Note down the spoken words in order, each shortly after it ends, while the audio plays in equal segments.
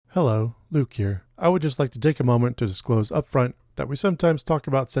Hello, Luke here. I would just like to take a moment to disclose upfront that we sometimes talk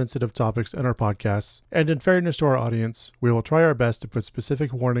about sensitive topics in our podcasts, and in fairness to our audience, we will try our best to put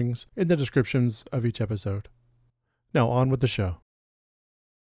specific warnings in the descriptions of each episode. Now on with the show.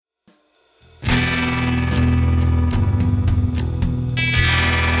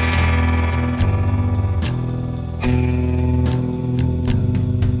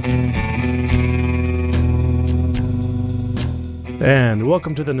 And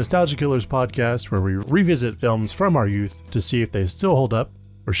welcome to the Nostalgia Killers podcast, where we revisit films from our youth to see if they still hold up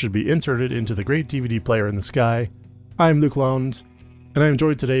or should be inserted into the great DVD player in the sky. I'm Luke Lones, and I am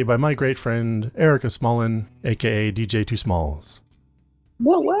joined today by my great friend Erica Smallin, aka DJ Two Smalls.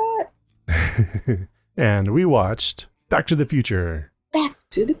 What? And we watched Back to the Future. Back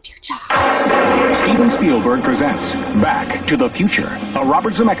to the Future. Steven Spielberg presents Back to the Future, a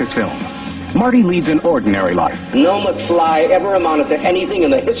Robert Zemeckis film. Marty leads an ordinary life. No McFly ever amounted to anything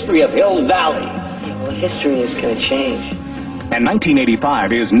in the history of Hill Valley. Well, history is going to change. And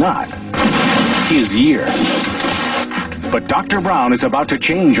 1985 is not his year. But Dr. Brown is about to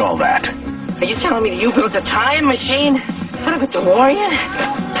change all that. Are you telling me you built a time machine out of a DeLorean?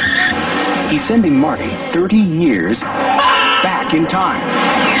 He's sending Marty 30 years back in time.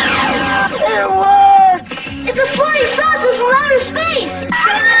 It works! It's a flying saucer from outer space!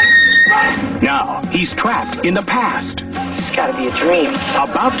 Now, he's trapped in the past, It's got to be a dream.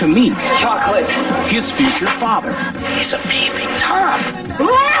 about to meet Chocolate. his future father. He's a peeping Tom.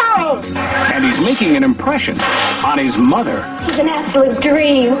 Wow! And he's making an impression on his mother. It's an absolute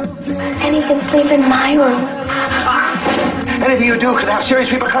dream. And he can sleep in my room. Anything you do could have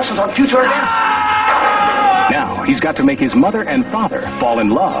serious repercussions on future events. Now, he's got to make his mother and father fall in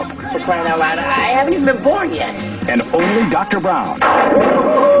love. For crying out loud, I haven't even been born yet. And only Dr. Brown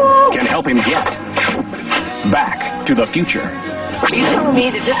can help him get back to the future. Are you telling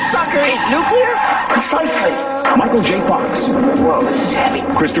me that this sucker is nuclear? Precisely. Michael J. Fox, Whoa, this is heavy.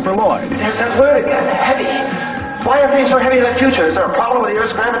 Christopher Lloyd, There's that word again, heavy. Why are things so heavy in the future? Is there a problem with the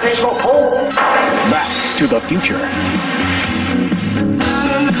Earth's gravitational pull? Back to the Future.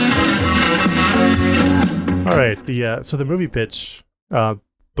 All right, so the movie pitch, the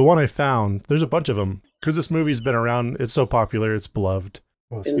one I found, there's a bunch of them, because this movie's been around, it's so popular, it's beloved.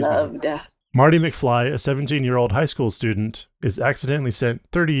 Oh, excuse me. Beloved. Marty McFly, a 17-year-old high school student, is accidentally sent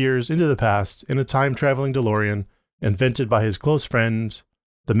 30 years into the past in a time-traveling DeLorean invented by his close friend,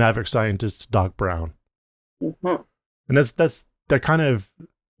 the maverick scientist Doc Brown. Mm-hmm. And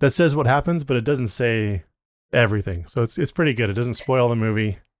that says what happens, but it doesn't say everything. So it's pretty good. It doesn't spoil the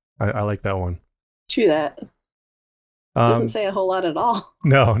movie. I like that one. True that. Doesn't say a whole lot at all.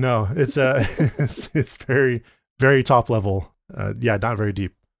 No. It's it's very, very top level. Not very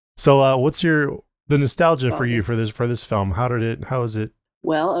deep. So what's the nostalgia for you for this film? How is it?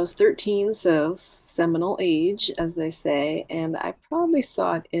 Well, I was 13, so seminal age, as they say, and I probably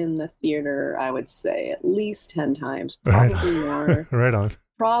saw it in the theater, I would say, at least 10 times, probably more. Right on.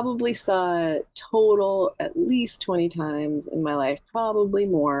 Probably saw it total at least 20 times in my life, probably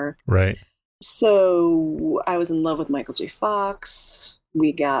more. Right. So I was in love with Michael J. Fox.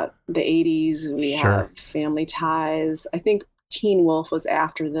 We got the 80s. We Sure. have Family Ties. I think Teen Wolf was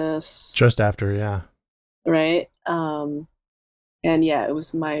after this. Just after, yeah. Right? And yeah,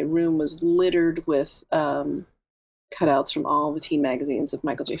 my room was littered with cutouts from all the teen magazines of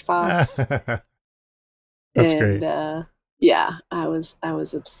Michael J. Fox. That's and, great. Yeah, I was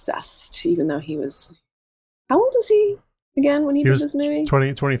obsessed, even though he was... How old is he again when he did this movie?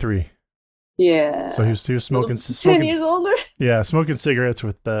 23. Yeah. So he was smoking 10 years older? Yeah, smoking cigarettes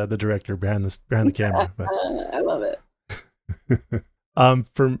with the director behind the camera. But. I love it.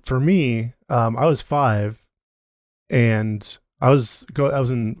 For me, I was 5, and I was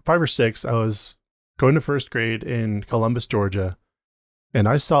in 5 or 6. I was going to first grade in Columbus, Georgia, and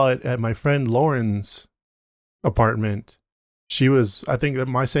I saw it at my friend Lauren's apartment. She was, I think,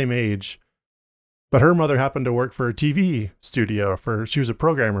 my same age, but her mother happened to work for a TV studio. She was a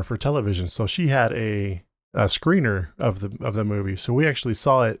programmer for television, so she had a screener of the movie. So we actually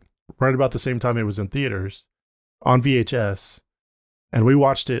saw it right about the same time it was in theaters on VHS. And we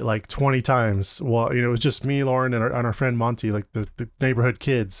watched it like 20 times. Well, it was just me, Lauren, and our friend Monty, like the neighborhood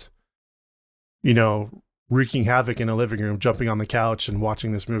kids, wreaking havoc in a living room, jumping on the couch and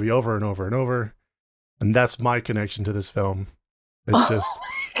watching this movie over and over and over. And that's my connection to this film. It's just...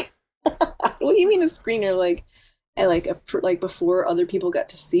 What do you mean a screener? Like before other people got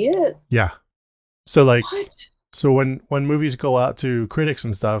to see it? Yeah. So What? So when movies go out to critics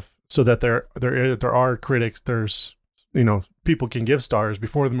and stuff, so that there are critics, there's people can give stars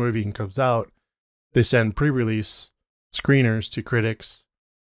before the movie comes out. They send pre-release screeners to critics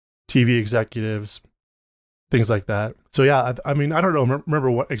TV executives, things like that. So yeah, I mean, I don't know,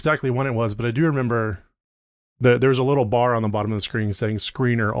 remember what exactly when it was, but I do remember there was a little bar on the bottom of the screen saying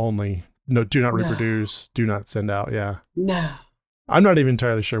 "screener only." No, do not reproduce, do not send out. Yeah. No. I'm not even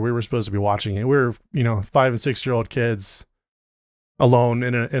entirely sure we were supposed to be watching it. We were, 5 and 6-year-old kids alone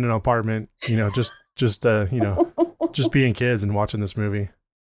in an apartment, just just being kids and watching this movie.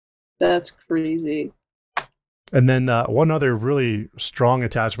 That's crazy. And then one other really strong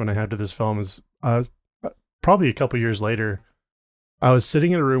attachment I had to this film is probably a couple years later, I was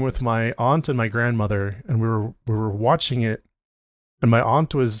sitting in a room with my aunt and my grandmother, and we were watching it, and my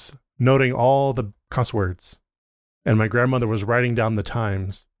aunt was noting all the cuss words, and my grandmother was writing down the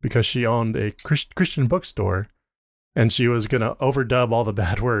times because she owned a Christian bookstore, and she was going to overdub all the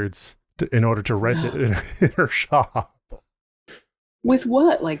bad words in order to rent it in her shop. With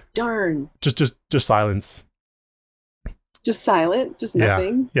what? Like, darn. Just silence. Just silent? Just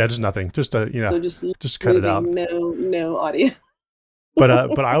nothing? Yeah, just nothing. Just so just cut it out. No audio. But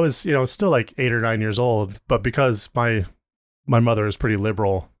I was, still like 8 or 9 years old, but because my mother is pretty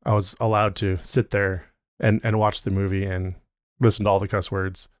liberal, I was allowed to sit there and watch the movie and listen to all the cuss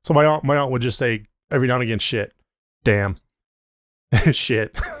words. So my aunt would just say every now and again, shit, damn,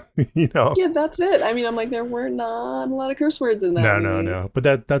 shit, Yeah, that's it. I mean, I'm like, there were not a lot of curse words in that movie. No.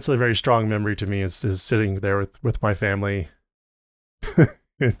 But that's a very strong memory to me is sitting there with my family.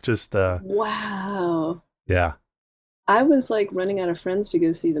 Just wow. Yeah. I was like running out of friends to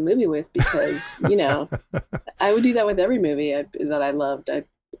go see the movie with because, I would do that with every movie that I loved. I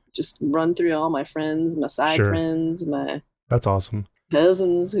just run through all my friends, my side friends, my That's awesome.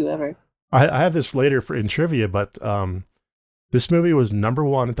 cousins, whoever. I have this later in trivia, but this movie was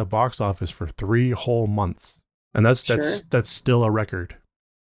 #1 at the box office for 3 whole months, and that's still a record.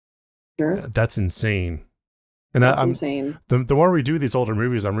 Sure. That's insane. And that's insane. The more we do these older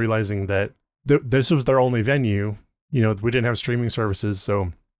movies, I'm realizing that this was their only venue. We didn't have streaming services,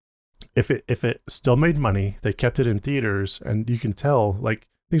 so if it still made money, they kept it in theaters, and you can tell like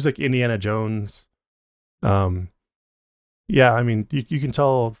things like Indiana Jones. Yeah, I mean you can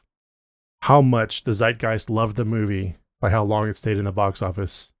tell how much the zeitgeist loved the movie by how long it stayed in the box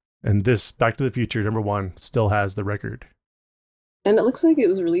office. And this Back to the Future #1 still has the record. And it looks like it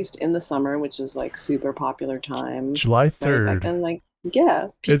was released in the summer, which is like super popular time. July 3rd. Right? And like, yeah,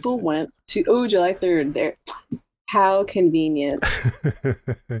 people went to July 3rd. There, how convenient.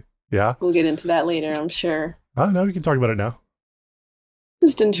 Yeah. We'll get into that later, I'm sure. Oh no, we can talk about it now.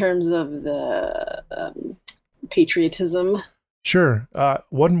 Just in terms of the patriotism. Sure.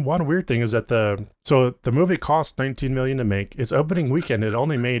 One weird thing is that the movie cost $19 million to make. Its opening weekend, it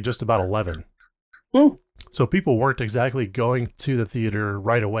only made just about 11. So people weren't exactly going to the theater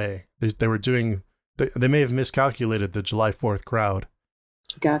right away. They were doing. They may have miscalculated the July 4th crowd.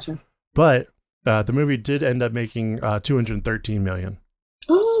 Gotcha. But the movie did end up making $213 million.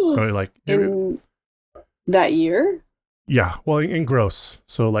 Oh, so like in that year. Yeah, well, in gross.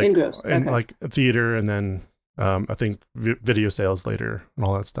 So like in gross, okay. Like theater, and then I think video sales later and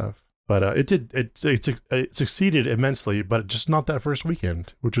all that stuff. But it succeeded immensely, but just not that first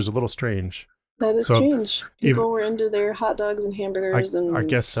weekend, which was a little strange. That is strange. People were into their hot dogs and hamburgers and I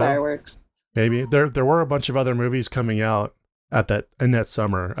guess so. Fireworks. Maybe there were a bunch of other movies coming out in that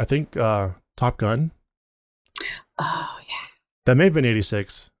summer. I think Top Gun. Oh yeah. That may have been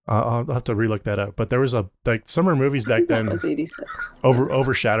 86. I'll have to relook that up. But there was summer movies back then. That was 86.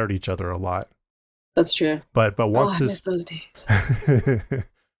 Overshadowed each other a lot. That's true. But once I miss those days.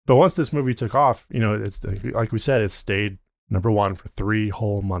 But once this movie took off, it's like we said, it stayed #1 for 3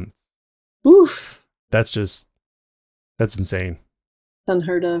 whole months. Oof. That's insane.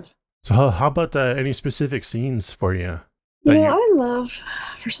 Unheard of. So how about any specific scenes for you?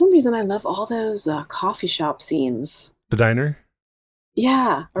 For some reason, I love all those coffee shop scenes. The diner?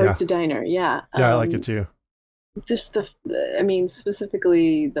 Yeah, or the diner, yeah. Yeah, I like it too. Just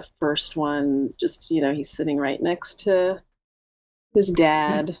specifically the first one, just, he's sitting right next to his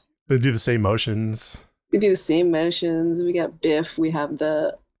dad. They do the same motions. We got Biff. We have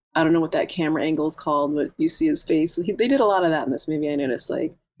I don't know what that camera angle is called, but you see his face. They did a lot of that in this movie, I noticed.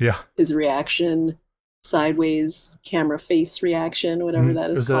 Like, his reaction, sideways camera face reaction, whatever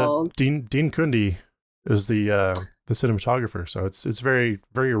that is called. Dean Cundey is the cinematographer, so it's very,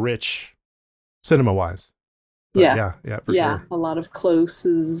 very rich cinema-wise. But yeah, for sure. A lot of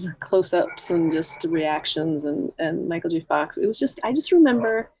close-ups and just reactions and Michael J. Fox. It was I just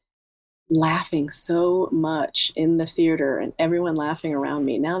remember laughing so much in the theater and everyone laughing around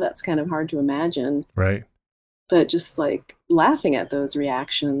me. Now that's kind of hard to imagine. Right. But just like laughing at those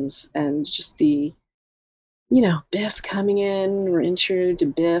reactions and just the Biff coming in. We're introduced to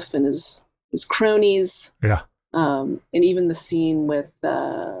Biff and his cronies. Yeah. And even the scene with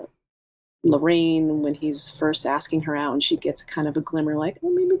Lorraine when he's first asking her out, and she gets kind of a glimmer, like,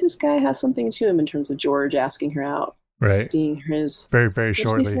 oh, maybe this guy has something to him in terms of George asking her out, right? Being his very, very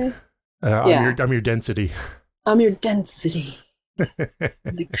shortly. I'm your density. I'm your density.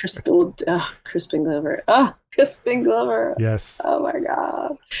 The Crispin Glover. Oh, Crispin Glover. Yes. Oh my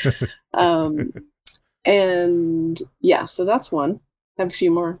God. And yeah, so that's one. I have a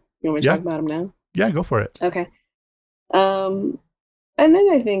few more. You want me to talk about them now? Yeah, go for it. Okay. And then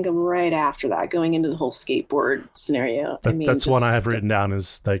I think right after that, going into the whole skateboard scenario. That's one I have written down,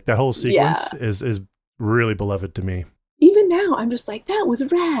 is like that whole sequence is really beloved to me. Even now, I'm just like, that was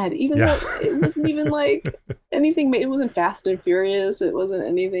rad. Even though it wasn't even like anything, it wasn't Fast and Furious. It wasn't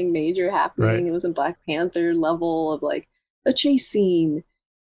anything major happening. Right. It wasn't Black Panther level of like a chase scene.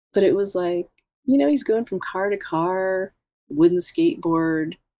 But it was like, he's going from car to car, wooden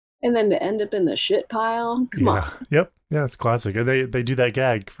skateboard, and then to end up in the shit pile. Come on. Yep. Yeah, it's classic. And they do that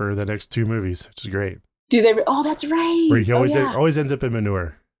gag for the next 2 movies, which is great. Do they? Oh, that's right. Where he always ends up in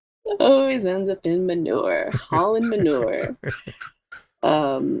manure. Always ends up in manure, hauling manure.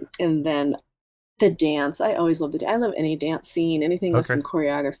 And then the dance. I always love I love any dance scene, anything with some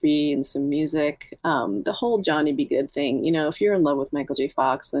choreography and some music. The whole Johnny B. Good thing. If you're in love with Michael J.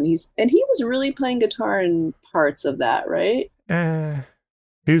 Fox, then he was really playing guitar in parts of that, right?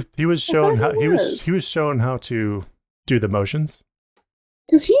 He was shown how he was shown how to do the motions.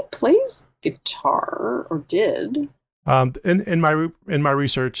 Because he plays guitar, or did. In my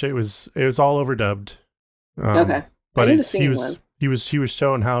research, it was all overdubbed. Okay, but he was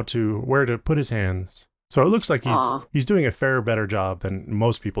shown where to put his hands. So it looks like he's doing a better job than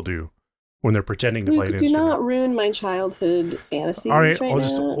most people do when they're pretending to play an instrument. Do not ruin my childhood fantasies. All right, we'll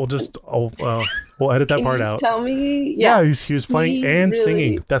edit that part out. Tell me, yeah, he was playing and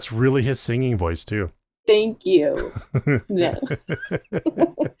singing. That's really his singing voice too. Thank you. No.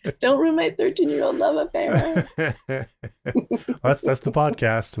 Don't ruin my 13-year-old love affair. That's the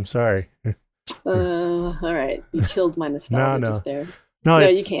podcast. I'm sorry. All right. You killed my nostalgia just there. No,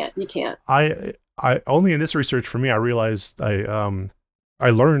 you can't. You can't. I only in this research for me, I realized I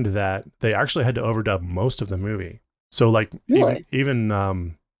learned that they actually had to overdub most of the movie. So like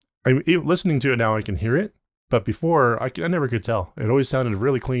even listening to it now, I can hear it. But before, I never could tell. It always sounded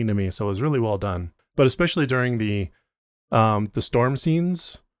really clean to me. So it was really well done. But especially during the storm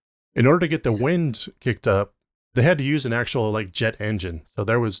scenes, in order to get the wind kicked up, they had to use an actual like jet engine. So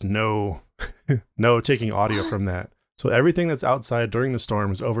there was no taking audio from that. So everything that's outside during the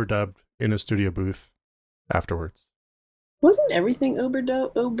storm is overdubbed in a studio booth afterwards. Wasn't everything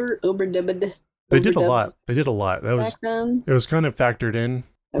overdubbed? They did a lot. That was it was kind of factored in,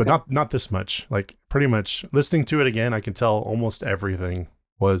 but not this much. Like pretty much listening to it again, I can tell almost everything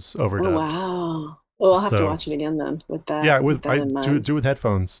was overdubbed. Oh, wow. Well, I'll have to watch it again then with that. Yeah, do with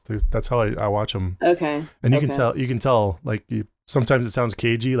headphones. That's how I watch them. Okay. And you can tell like sometimes it sounds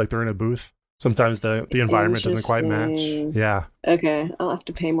cagey, like they're in a booth. Sometimes the environment doesn't quite match. Yeah. Okay, I'll have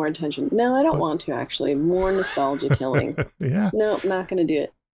to pay more attention. No, I don't want to actually. More nostalgia killing. Yeah. No, not gonna do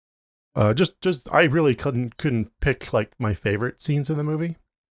it. I really couldn't pick like my favorite scenes in the movie,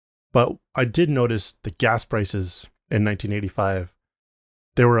 but I did notice the gas prices in 1985.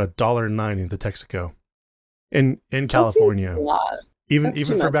 They were $1.09 in the Texaco, in California. That's a lot. Even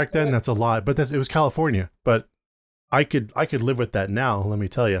for back then, that's a lot. But it was California. But I could live with that now. Let me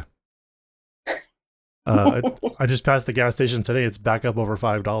tell you. I just passed the gas station today. It's back up over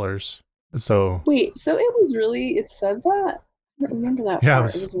 $5. So wait, so it said that? I don't remember that. Yeah,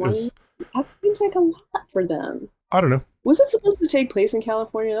 part. It was one. That seems like a lot for them. I don't know. Was it supposed to take place in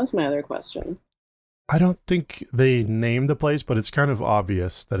California? That's my other question. I don't think they named the place, but it's kind of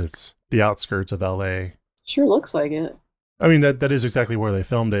obvious that it's the outskirts of LA. Sure looks like it. I mean, that is exactly where they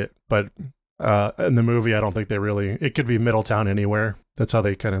filmed it, but in the movie, I don't think it could be Middletown anywhere. That's how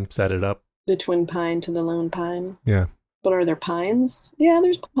they kind of set it up. The Twin Pine to the Lone Pine. Yeah. But are there pines? Yeah,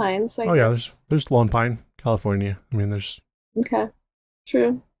 there's pines. I guess. There's Lone Pine, California. I mean, there's. Okay.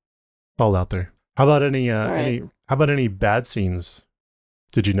 True. All out there. How about any bad scenes?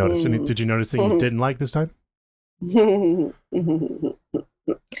 Did you notice Did you notice anything you didn't like this time?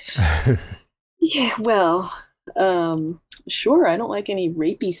 Yeah, well, sure. I don't like any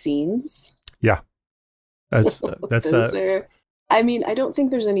rapey scenes. Yeah, I mean, I don't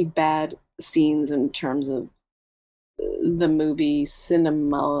think there's any bad scenes in terms of the movie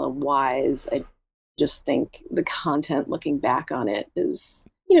cinema wise. I just think the content, looking back on it, is,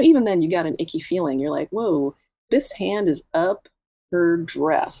 even then you got an icky feeling. You're like, whoa, Biff's hand is up her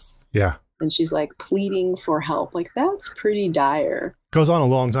dress. Yeah. and she's like pleading for help. Like, that's pretty dire. Goes on a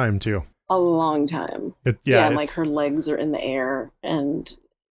long time too. A long time. And like her legs are in the air, and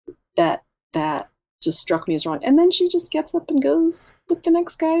that just struck me as wrong. And then she just gets up and goes with the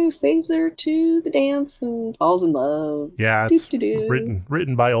next guy who saves her to the dance and falls in love. Yeah, it's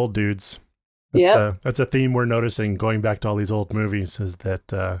written by old dudes. That's a theme we're noticing going back to all these old movies, is that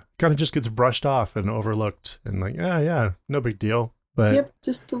kind of just gets brushed off and overlooked, and like, yeah, no big deal. But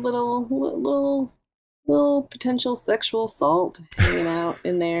just a little potential sexual assault hanging out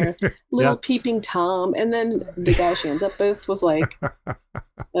in there. Little peeping Tom, and then the guy she ends up with was like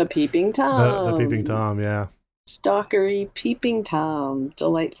a peeping Tom. The peeping Tom, yeah. Stalkery peeping Tom,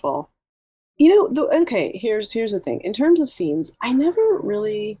 delightful. You know, okay. Here's the thing. In terms of scenes, I never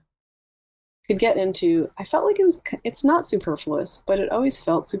really could get into. I felt like it's not superfluous, but it always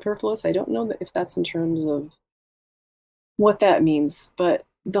felt superfluous. I don't know if that's in terms of what that means, but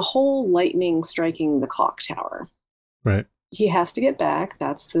the whole lightning striking the clock tower. Right. He has to get back.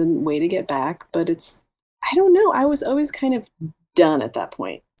 That's the way to get back. But I don't know. I was always kind of done at that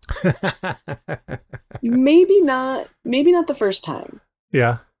point. Maybe not the first time.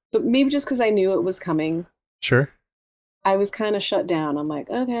 Yeah. But maybe just because I knew it was coming. Sure. I was kind of shut down. I'm like,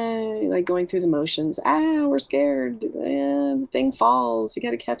 okay, like going through the motions. We're scared. The thing falls. You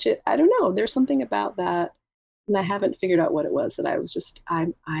got to catch it. I don't know. There's something about that. And I haven't figured out what it was that I was just,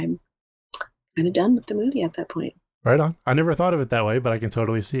 I'm kind of done with the movie at that point. Right on. I never thought of it that way, but I can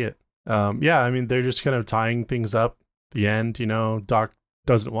totally see it. Yeah, I mean, they're just kind of tying things up. The end, Doc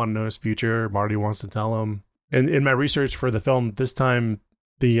doesn't want to know his future. Marty wants to tell him. And in my research for the film this time,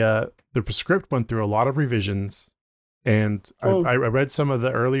 the script went through a lot of revisions. And I read some of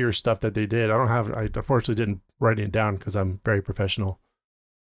the earlier stuff that they did. I unfortunately didn't write it down because I'm very professional.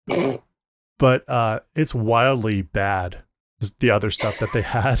 But it's wildly bad. The other stuff that they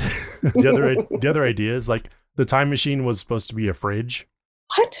had, the other ideas, like the time machine was supposed to be a fridge.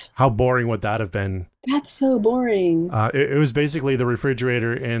 What? How boring would that have been? That's so boring. It was basically the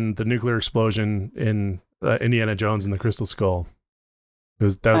refrigerator in the nuclear explosion in Indiana Jones and the Crystal Skull. I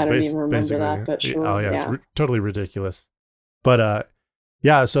don't even remember that, but sure. Oh yeah, it's totally ridiculous. But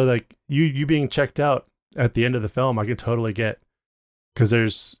so like you being checked out at the end of the film, I can totally get, because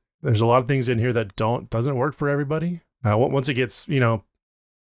there's a lot of things in here that doesn't work for everybody. Once it gets,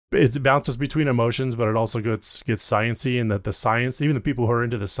 it bounces between emotions, but it also gets sciencey, and that the science, even the people who are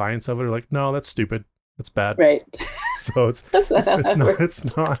into the science of it are like, no, that's stupid, that's bad. Right. So it's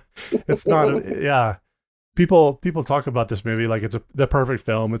not. Yeah. People talk about this movie like it's the perfect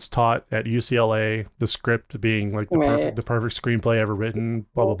film. It's taught at UCLA, the script being like the perfect screenplay ever written,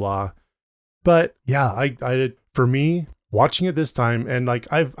 blah blah blah. But yeah, I for me, watching it this time, and like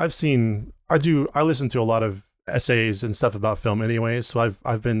I listen to a lot of essays and stuff about film anyways, so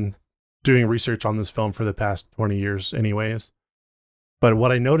I've been doing research on this film for the past 20 years anyways. But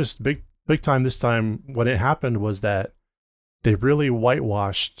what I noticed big time this time when it happened was that they really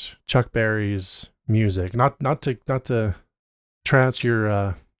whitewashed Chuck Berry's music. Not to trounce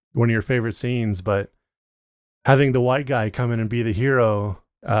your one of your favorite scenes, but having the white guy come in and be the hero,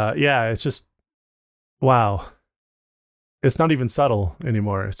 it's just wow. It's not even subtle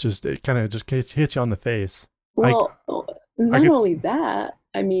anymore. It's just, it kind of just hits you on the face. Well, not only that,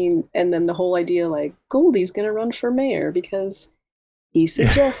 I mean, and then the whole idea like Goldie's going to run for mayor because he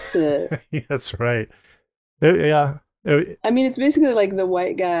suggests it. Yeah, that's right. Yeah. I mean, it's basically like the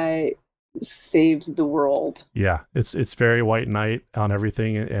white guy saves the world. Yeah, it's very white knight on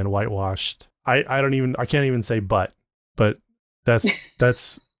everything and whitewashed. I can't even say but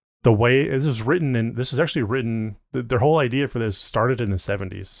that's the way this is written. And this is actually written, their whole idea for this started in the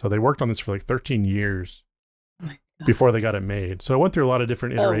 70s. So they worked on this for like 13 years before they got it made. So it went through a lot of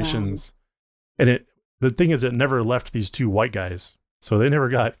different iterations. Oh, wow. And the thing is, it never left these two white guys. So they never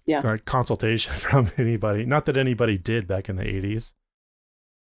got consultation from anybody. Not that anybody did back in the 80s.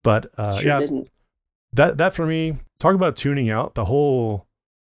 But didn't. That for me, talk about tuning out. The whole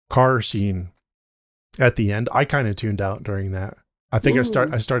car scene at the end, I kind of tuned out during that. I think I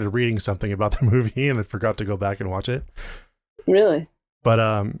started reading something about the movie and I forgot to go back and watch it. Really? But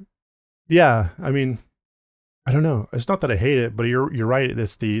I mean, I don't know. It's not that I hate it, but you're right.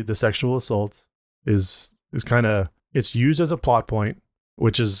 It's the sexual assault is kind of, it's used as a plot point,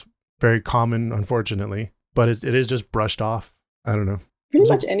 which is very common, unfortunately. But it is just brushed off. I don't know. Pretty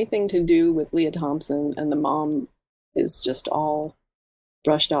much anything to do with Leah Thompson and the mom is just all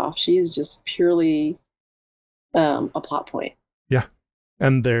brushed off. She is just purely a plot point. Yeah,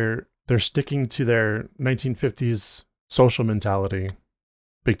 and they're sticking to their 1950s social mentality,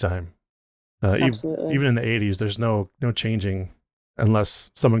 big time. Absolutely. Even in the 80s, there's no changing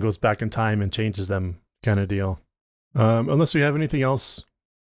unless someone goes back in time and changes them, kind of deal. Unless we have anything else,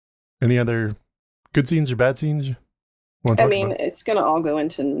 any other good scenes or bad scenes? I mean, it's gonna all go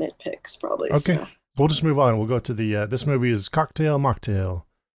into nitpicks probably. Okay, so. We'll just move on. We'll go to the this movie is Cocktail Mocktail,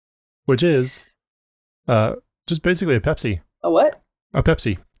 which is just basically a Pepsi. A what? A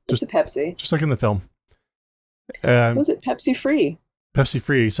Pepsi. Just a Pepsi. Just like in the film. Was it Pepsi free? Pepsi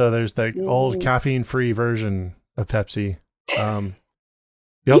free. So there's the old caffeine free version of Pepsi.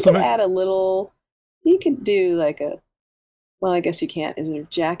 You could add a little. You could do like a. Well, I guess you can't. Is it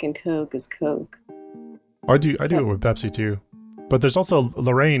Jack and Coke is Coke? I do it with Pepsi too. But there's also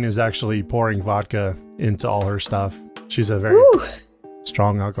Lorraine who's actually pouring vodka into all her stuff. She's a very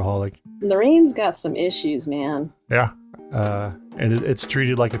strong alcoholic. Lorraine's got some issues, man. Yeah. And it's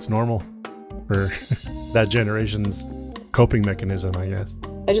treated like it's normal for that generation's coping mechanism, I guess.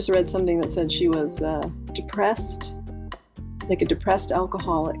 I just read something that said she was depressed, like a depressed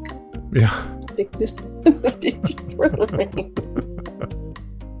alcoholic. Yeah. Big for Lorraine.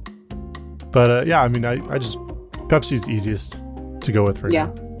 But yeah, I mean, I just Pepsi's easiest to go with for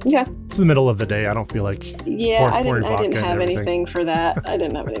now. Yeah. It's the middle of the day. I don't feel like I didn't have anything for that. I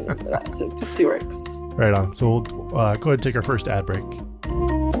didn't have anything for that. So Pepsi works. Right on. So we'll go ahead and take our first ad break.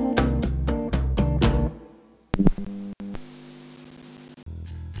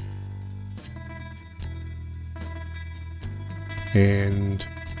 And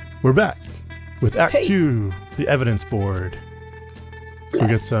we're back with Act 2, The Evidence Board. So we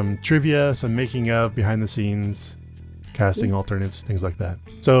get some trivia, some making of, behind the scenes, casting alternates, things like that.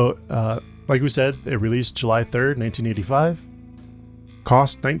 So, like we said, it released July 3rd, 1985.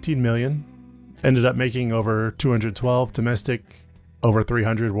 Cost $19 million. Ended up making over 212 domestic, over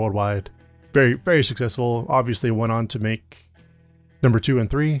 300 worldwide. Very, very successful. Obviously went on to make number 2 and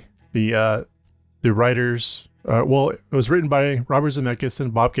 3. The writers, it was written by Robert Zemeckis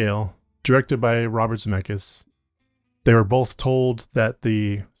and Bob Gale, directed by Robert Zemeckis. They were both told that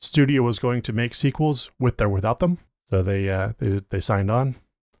the studio was going to make sequels with or without them. So they signed on.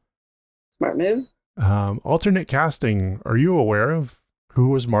 Smart move. Alternate casting. Are you aware of who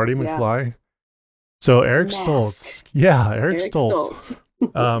was Marty McFly? So Eric Stoltz. Yeah, Eric Stoltz.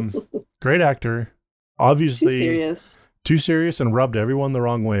 Great actor. Obviously too serious and rubbed everyone the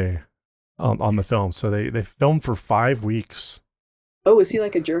wrong way on the film. So they filmed for 5 weeks. Oh, was he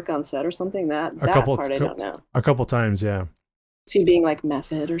like a jerk on set or something? That part I don't know. A couple times, yeah. Is he being like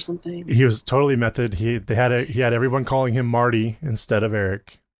method or something? He was totally method. He had everyone calling him Marty instead of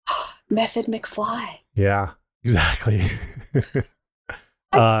Eric. Method McFly. Yeah, exactly.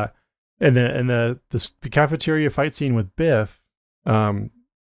 And the cafeteria fight scene with Biff,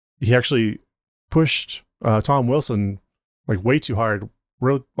 he actually pushed Tom Wilson like way too hard.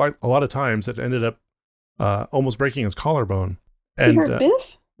 Like a lot of times it ended up almost breaking his collarbone. And he hurt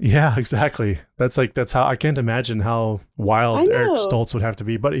Biff? Yeah, exactly. That's how I can't imagine how wild Eric Stoltz would have to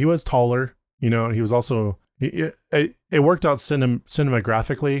be. But he was taller, you know. He was also it worked out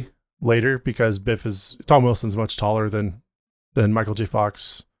cinematographically later because Tom Wilson's much taller than Michael J.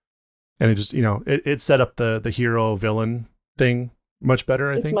 Fox, and it just it set up the hero villain thing much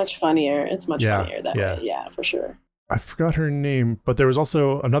better. I think it's much funnier. It's much funnier that way. Yeah, for sure. I forgot her name, but there was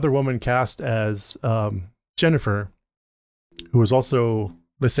also another woman cast as Jennifer, who was also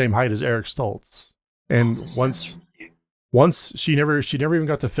the same height as Eric Stoltz. And once she never even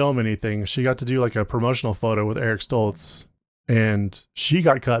got to film anything. She got to do like a promotional photo with Eric Stoltz, and she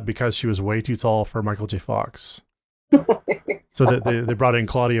got cut because she was way too tall for Michael J. Fox. So that they brought in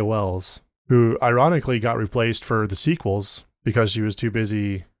Claudia Wells, who ironically got replaced for the sequels because she was too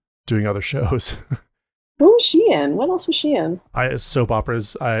busy doing other shows. What was she in? What else was she in? Soap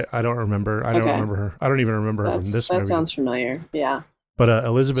operas. I don't remember. I don't remember her. I don't even remember her from this movie. That sounds familiar. Yeah. But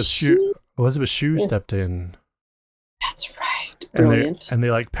Elizabeth Shue stepped in. That's right. Brilliant. And they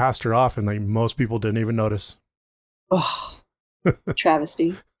like passed her off, and like most people didn't even notice. Oh,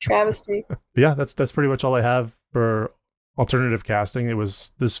 travesty. Yeah, that's pretty much all I have for alternative casting.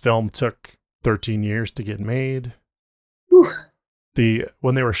 This film took 13 years to get made. Whew.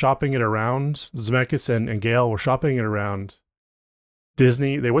 When they were shopping it around, Zemeckis and Gale were shopping it around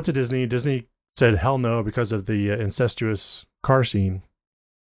Disney. They went to Disney. Disney said hell no because of the incestuous car scene.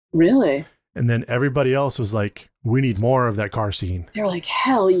 Really? And then everybody else was like, we need more of that car scene. They were like,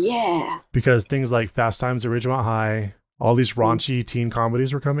 hell yeah. Because things like Fast Times at Ridgemont High, all these raunchy teen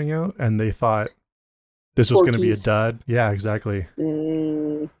comedies were coming out, and they thought this was going to be a dud. Yeah, exactly.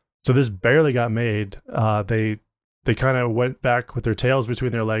 So this barely got made. They kind of went back with their tails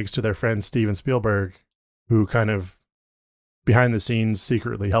between their legs to their friend Steven Spielberg, who kind of behind the scenes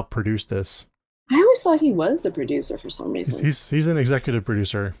secretly helped produce this. I always thought he was the producer for some reason. He's an executive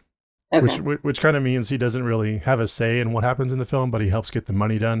producer, okay. which kind of means he doesn't really have a say in what happens in the film, but he helps get the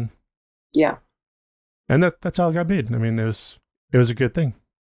money done. Yeah. And that's how it got made. I mean, it was a good thing.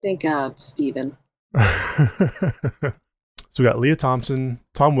 Thank God, Steven. So we got Leah Thompson,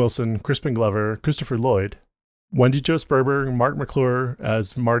 Tom Wilson, Crispin Glover, Christopher Lloyd, Wendy Jo Sperber, Mark McClure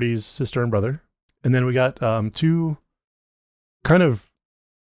as Marty's sister and brother. And then we got two kind of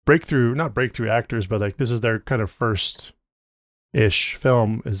not breakthrough actors, but like this is their kind of first-ish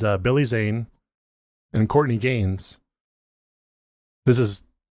film, is Billy Zane and Courtney Gaines.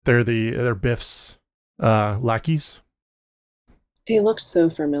 They're Biff's lackeys. They looked so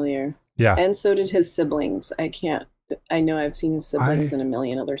familiar. Yeah. And so did his siblings. I know I've seen his siblings in a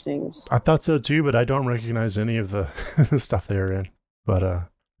million other things. I thought so too, but I don't recognize any of the stuff they were in. But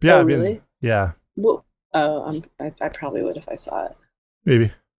yeah. Oh, really? Yeah. Well, I probably would if I saw it.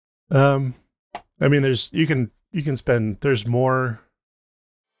 Maybe. I mean, there's more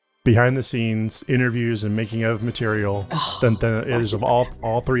behind the scenes interviews and making of material than it is of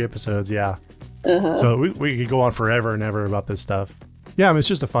all 3 episodes. Yeah. Uh-huh. So we could go on forever and ever about this stuff. Yeah, I mean, it's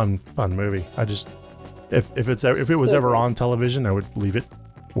just a fun movie. I just if it was ever on television, I would leave it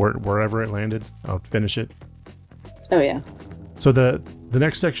wherever it landed. I would finish it. Oh yeah. So the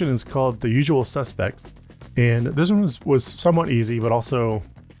next section is called The Usual Suspects, and this one was somewhat easy, but also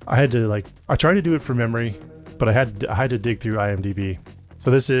I tried to do it from memory, but I had to dig through IMDb.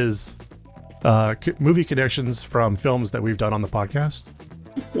 So this is movie connections from films that we've done on the podcast.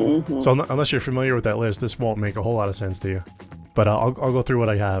 Mm-hmm. So unless you're familiar with that list, this won't make a whole lot of sense to you. But I'll go through what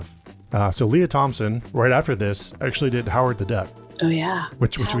I have. So Leah Thompson, right after this, actually did Howard the Duck. Oh yeah,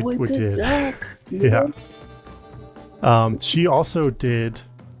 which we did. Duck. Yeah. She also did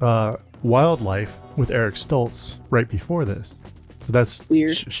Wildlife with Eric Stoltz right before this. So that's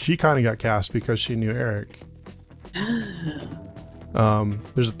weird. She kind of got cast because she knew Eric.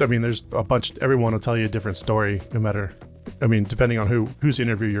 There's a bunch. Everyone will tell you a different story, no matter. I mean, depending on whose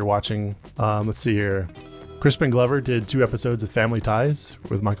interview you're watching. Let's see here. Crispin Glover did 2 episodes of Family Ties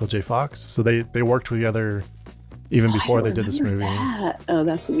with Michael J. Fox, so they worked together even before they did this movie. Oh,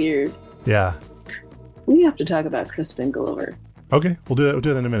 that's weird. Yeah. We have to talk about Crispin Glover. Okay, we'll do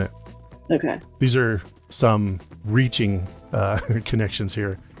that in a minute. Okay. These are some reaching connections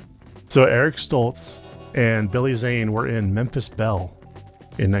here. So Eric Stoltz and Billy Zane were in Memphis Belle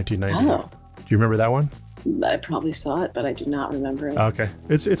in 1990. Oh. Do you remember that one? I probably saw it, but I do not remember it. Okay.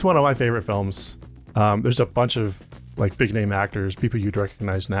 It's one of my favorite films. There's a bunch of like big name actors, people you'd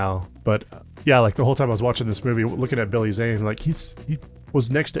recognize now. But yeah, like the whole time I was watching this movie, looking at Billy Zane, like he was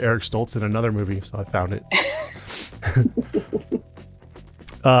next to Eric Stoltz in another movie, so I found it.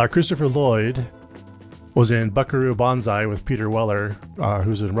 Christopher Lloyd was in Buckaroo Banzai with Peter Weller,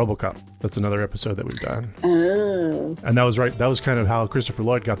 who's in RoboCop. That's another episode that we've done. Oh. And that was kind of how Christopher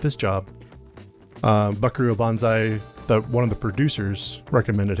Lloyd got this job. Buckaroo Banzai, one of the producers,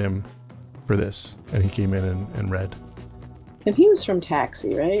 recommended him for this, and he came in and read. And he was from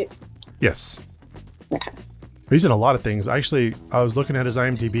Taxi, right? Yes. Okay. He's in a lot of things. Actually, I was looking at his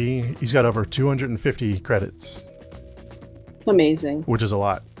IMDb. He's got over 250 credits. Amazing. Which is a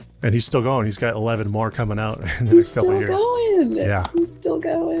lot. And he's still going. He's got 11 more coming out in the next couple of years. He's still going. Yeah. He's still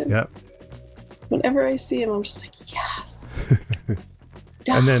going. Yep. Whenever I see him, I'm just like, yes.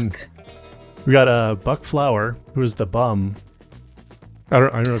 And then we got Buck Flower, who is the bum. I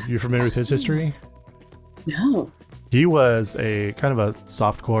don't know if you're familiar with his history. No. He was a kind of a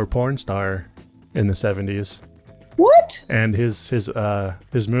softcore porn star in the 70s. What? And his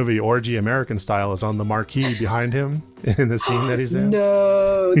movie Orgy American Style is on the marquee behind him in the scene that he's in.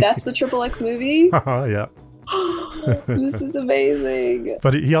 No, that's the Triple X movie? Yeah. This is amazing.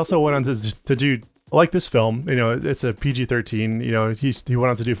 But he also went on to do, like this film, it's a PG-13, he went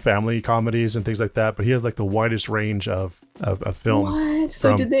on to do family comedies and things like that, but he has like the widest range of films. What?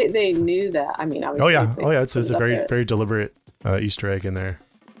 So did they knew that? I mean, obviously. Oh yeah, it's a very, very deliberate Easter egg in there.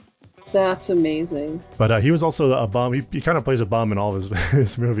 That's amazing. But he was also a bum. He kind of plays a bum in all of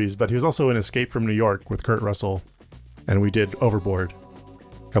his movies, but he was also in Escape from New York with Kurt Russell, and we did Overboard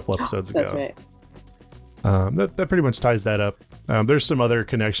a couple episodes ago. That's right. That pretty much ties that up. There's some other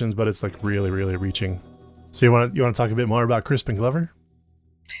connections, but it's like really, really reaching. So you want to talk a bit more about Crispin Glover?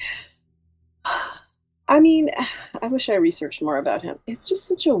 I mean, I wish I researched more about him. It's just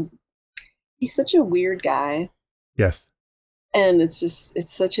he's such a weird guy. Yes. And it's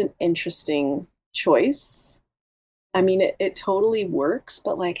such an interesting choice. I mean, it totally works,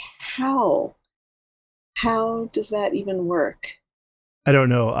 but like how does that even work? I don't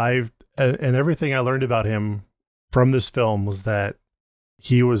know. And everything I learned about him from this film was that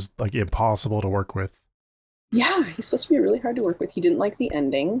he was like impossible to work with. Yeah, he's supposed to be really hard to work with. He didn't like the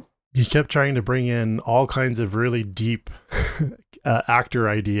ending. He kept trying to bring in all kinds of really deep actor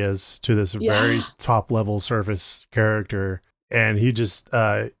ideas to this very top level surface character, and he just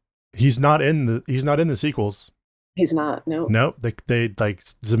he's not in the sequels. He's not. No. Nope. They like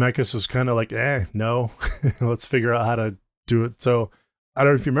Zemeckis was kind of like, no, let's figure out how to do it. So I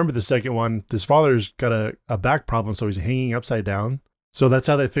don't know if you remember the second one. His father's got a back problem, so he's hanging upside down. So that's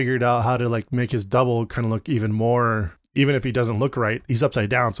how they figured out how to like make his double kind of look even more. Even if he doesn't look right, he's upside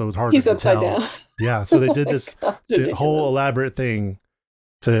down, so it's hard to tell. He's upside down. Yeah. So they did this the whole elaborate thing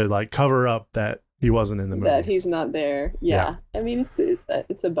to like cover up that he wasn't in the movie. That he's not there. Yeah. I mean,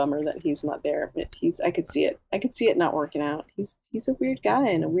 it's a bummer that he's not there. I could see it. I could see it not working out. He's a weird guy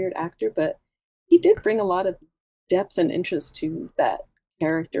and a weird actor, but he did bring a lot of depth and interest to that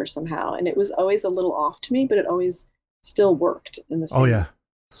character somehow, and it was always a little off to me, but it always still worked in the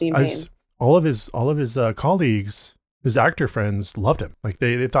same vein. All of his colleagues, his actor friends, loved him. Like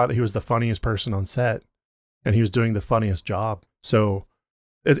they thought he was the funniest person on set, and he was doing the funniest job. So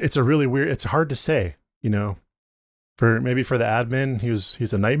it's a really weird. It's hard to say, for the admin,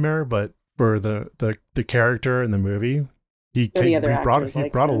 he's a nightmare, but for the character in the movie, he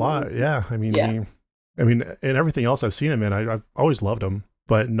brought a lot. Yeah, I mean, and everything else I've seen him in, I've always loved him.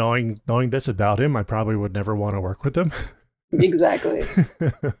 But knowing this about him, I probably would never want to work with him. Exactly.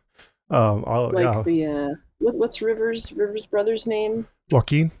 What's Rivers' brother's name?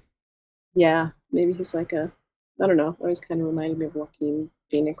 Joaquin. Yeah, maybe he's like I don't know. Always kind of reminded me of Joaquin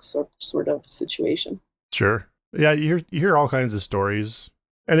Phoenix sort of situation. Sure. Yeah, you hear all kinds of stories,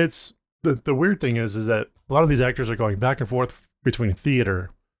 and it's the weird thing is that a lot of these actors are going back and forth between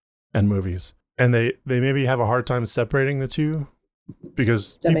theater and movies, and they maybe have a hard time separating the two.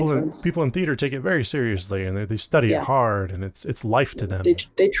 Because people in theater take it very seriously, and they study it hard, and it's life to them.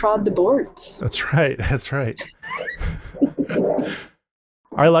 They trod the boards. That's right.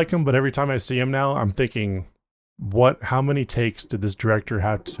 I like him, but every time I see him now, I'm thinking, how many takes did this director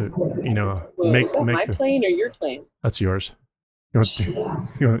have to, make? Is that my plane or your plane? That's yours. You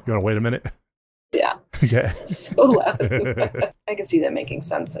want to wait a minute? Yeah. Okay. So loud. I can see that making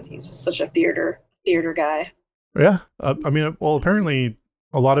sense that he's just such a theater guy. Yeah, apparently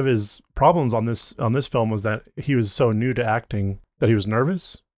a lot of his problems on this film was that he was so new to acting that he was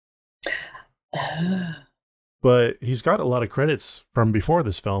nervous. But he's got a lot of credits from before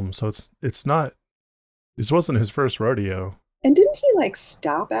this film, so this wasn't his first rodeo. And didn't he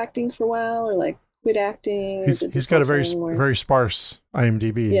stop acting for a while or quit acting? He's got a very sparse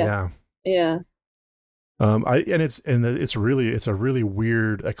IMDb. Yeah. Yeah. It's a really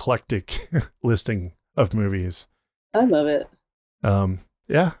weird, eclectic listing of movies. I love it.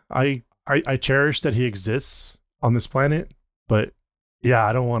 Yeah, I cherish that he exists on this planet, but yeah,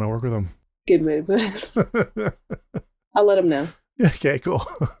 I don't want to work with him. Good way to put it. I'll let him know. Okay, cool.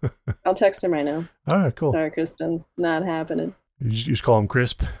 I'll text him right now. All right, cool. Sorry, Crispin, not happening. You just call him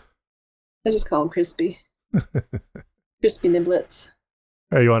Crisp? I just call him Crispy. Crispy Niblets.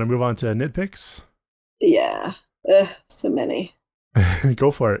 All right, you want to move on to nitpicks? Yeah. So many.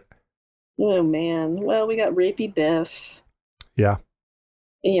 Go for it. Oh, man. Well, we got Rapey Biff. Yeah.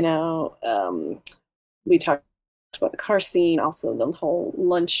 We talked about the car scene, also the whole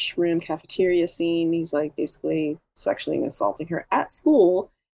lunchroom cafeteria scene. He's basically sexually assaulting her at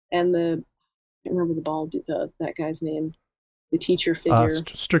school. And I can't remember that guy's name, the teacher figure.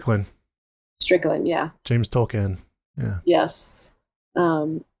 Strickland. Strickland, yeah. James Tolkien. Yeah. Yes.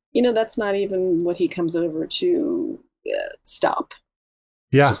 That's not even what he comes over to stop.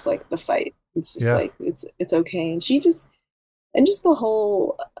 Yeah. It's just the fight. It's just it's okay. And just the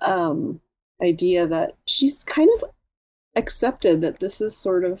whole idea that she's kind of accepted that this is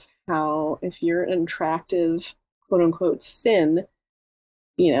sort of how, if you're an attractive, quote unquote, thin,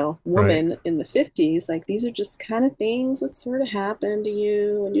 woman in the 50s, these are just kind of things that sort of happen to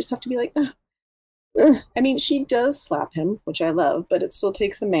you. And you just have to be like, I mean, she does slap him, which I love, but it still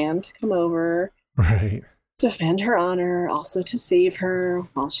takes a man to come over. Right. Defend her honor, also to save her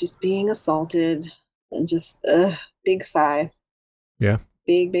while she's being assaulted. And just big sigh. Yeah.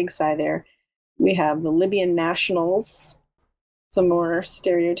 Big sigh there. We have the Libyan nationals. Some more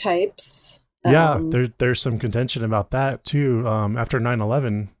stereotypes. Yeah, there's some contention about that too. After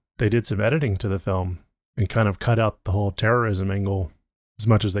 9/11, they did some editing to the film and kind of cut out the whole terrorism angle as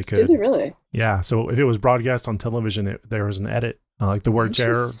much as they could. Did they really? Yeah. So if it was broadcast on television, there was an edit. Like the word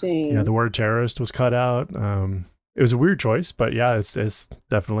terror. Yeah, the word terrorist was cut out. It was a weird choice, but yeah, it's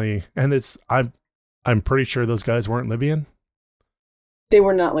definitely, and I'm pretty sure those guys weren't Libyan. They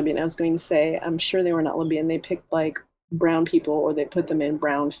were not Libyan. I was going to say, I'm sure they were not Libyan. They picked brown people, or they put them in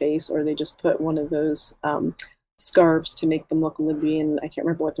brown face, or they just put one of those scarves to make them look Libyan. I can't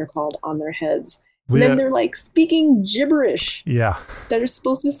remember what they're called, on their heads. And then they're like speaking gibberish. Yeah. That are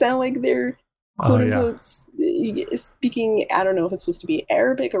supposed to sound like they're quote unquote speaking. I don't know if it's supposed to be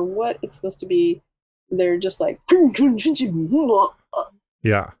Arabic or what it's supposed to be. They're just like,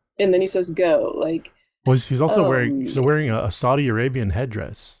 yeah. And then he says, "Go." Like, well, he's also wearing a Saudi Arabian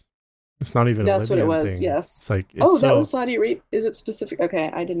headdress. It's not even. That's a Libyan what it was. thing. Yes. It's like that was Saudi Arabia. Is it specific? Okay,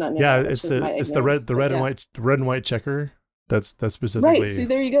 I did not know. Yeah, it's the red and white checker. That's specifically right. See,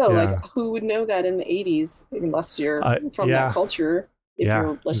 there you go. Yeah. Like, who would know that in the 80s, unless you're from that culture? If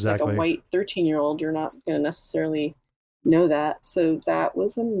you're just like a white 13-year-old, you're not going to necessarily know that. So that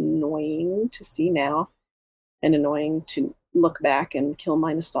was annoying to see now, and annoying to look back and kill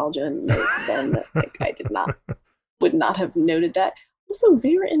my nostalgia and note then that like I would not have noted that. Also,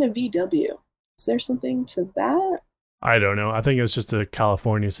 they were in a VW. Is there something to that? I don't know. I think it was just a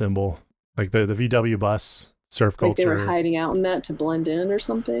California symbol, like the VW bus, surf culture. Like they were hiding out in that to blend in or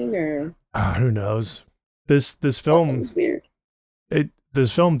something, or who knows? This film was weird.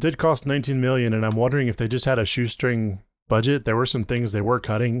 This film did cost $19 million, and I'm wondering if they just had a shoestring budget. There were some things they were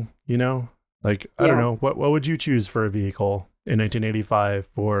cutting, you know. Like I don't know, what would you choose for a vehicle in 1985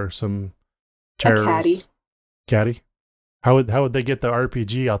 for some terrorists? Caddy. How would they get the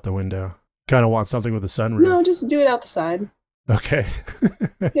RPG out the window? Kind of want something with a sunroof. No, just do it out the side. Okay.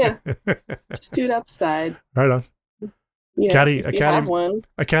 Yeah, just do it out the side. Right on. You know, have one.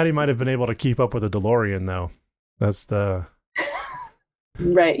 A Caddy might have been able to keep up with a DeLorean, though. That's the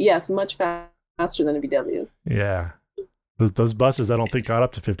right. Yes, much faster than a VW. Yeah, those buses I don't think got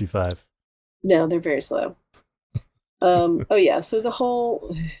up to 55. No, they're very slow. Oh yeah. So the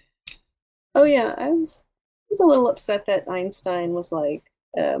whole. Oh yeah, I was a little upset that Einstein was like,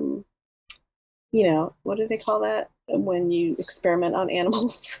 you know, what do they call that when you experiment on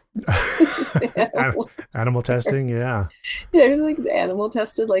animals? Animal testing, yeah. Yeah, it was like animal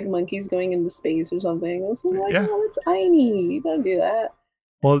tested, like monkeys going into space or something. I was like, oh, it's Einie. You don't do that.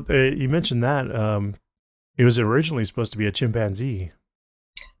 Well, you mentioned that. It was originally supposed to be a chimpanzee.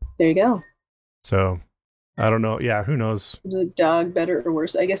 There you go. So, I don't know. Yeah, who knows? The dog better or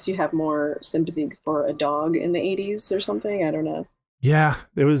worse? I guess you have more sympathy for a dog in the 80s or something. I don't know. Yeah,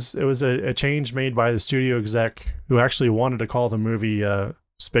 it was a change made by the studio exec who actually wanted to call the movie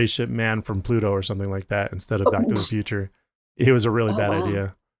Spaceship Man from Pluto or something like that instead of Back to the Future. It was a really bad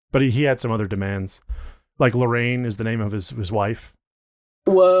idea. But he had some other demands. Like Lorraine is the name of his wife.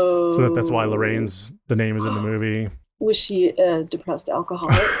 Whoa. So that's why Lorraine's the name is in the movie. Was she a depressed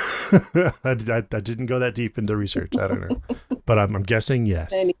alcoholic? I didn't go that deep into research. I don't know. But I'm guessing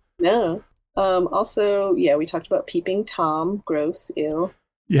yes. No. Also, yeah, we talked about Peeping Tom. Gross. Ew.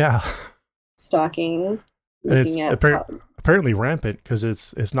 Yeah. Stalking. And it's apparently rampant because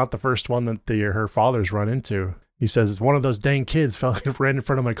it's not the first one that her father's run into. He says, it's one of those dang kids ran in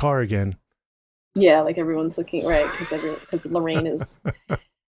front of my car again. Yeah, like everyone's looking, right, because Lorraine is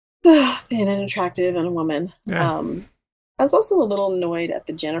thin and attractive and a woman. Yeah. I was also a little annoyed at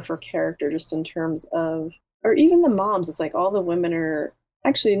the Jennifer character just in terms of, or even the moms. It's like all the women are,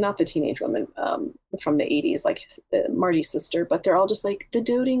 actually not the teenage women from the 80s, like Marty's sister, but they're all just like the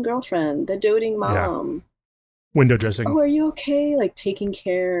doting girlfriend, the doting mom. Yeah. Window dressing. Oh, are you okay? Like taking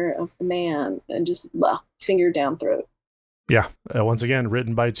care of the man and just finger down throat. Yeah. Once again,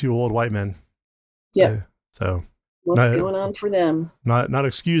 written by two old white men. Yeah. So what's going on for them? Not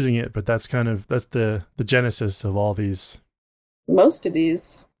excusing it, but that's the genesis of all these. Most of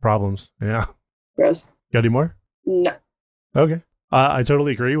these problems. Yeah. Gross. Got any more? No. Okay. I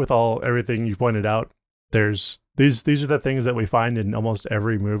totally agree with everything you pointed out. There's these are the things that we find in almost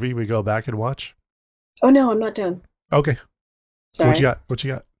every movie we go back and watch. Oh no, I'm not done. Okay. Sorry. What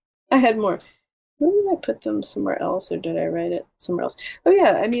you got? I had more. Where did I put them? Somewhere else, or did I write it somewhere else? Oh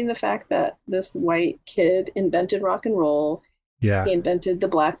yeah, I mean the fact that this white kid invented rock and roll. Yeah. He invented the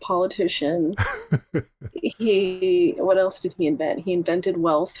black politician. What else did he invent? He invented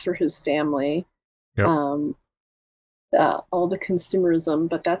wealth for his family. Yep. All the consumerism,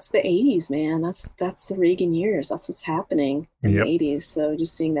 but that's the 80s, man. That's the Reagan years. That's what's happening in the 80s. So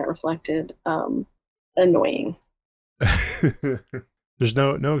just seeing that reflected, annoying. There's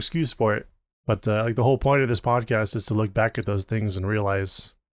no excuse for it. But like the whole point of this podcast is to look back at those things and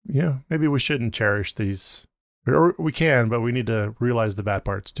realize, maybe we shouldn't cherish these. Or we can, but we need to realize the bad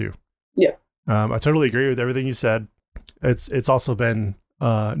parts too. Yeah. I totally agree with everything you said. It's also been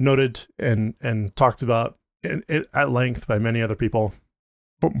noted and talked about at length by many other people,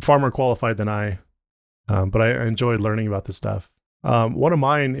 far more qualified than I. But I enjoyed learning about this stuff. One of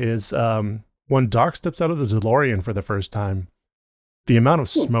mine is one when Doc steps out of the DeLorean for the first time, the amount of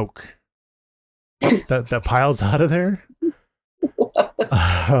smoke that piles out of there.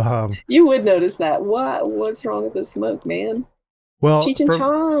 You would notice that. What's wrong with the smoke, man? Well, Cheech and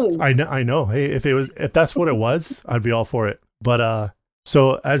Chong. I know. Hey, if that's what it was, I'd be all for it. But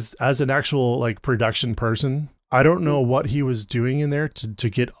so as an actual like production person, I don't know what he was doing in there to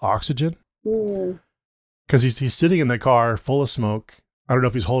get oxygen. Because he's sitting in the car full of smoke. I don't know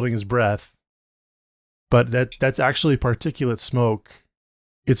if he's holding his breath, but that's actually particulate smoke.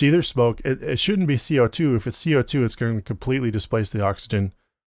 It's either smoke. It shouldn't be CO2. If it's CO2, it's going to completely displace the oxygen.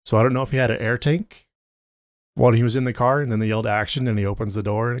 So I don't know if he had an air tank while he was in the car, and then they yelled action, and he opens the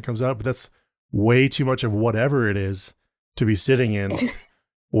door and it comes out. But that's way too much of whatever it is to be sitting in,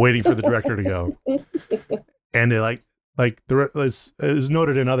 waiting for the director to go. And it it was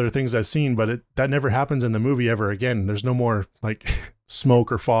noted in other things I've seen, but that never happens in the movie ever again. There's no more like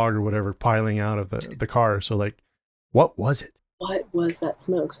smoke or fog or whatever piling out of the car. So like, what was it? What was that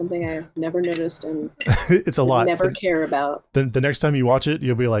smoke? Something I've never noticed and it's a lot. Never care about. The next time you watch it,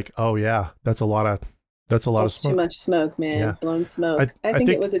 you'll be like, oh yeah, that's a lot of smoke. Too much smoke, man. Yeah. Blown smoke. I think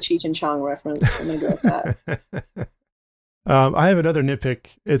it was a Cheech and Chong reference. I'm gonna go with that. I have another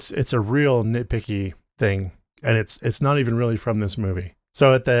nitpick. It's a real nitpicky thing, and it's not even really from this movie.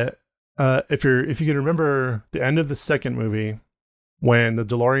 So at the if you can remember the end of the second movie, when the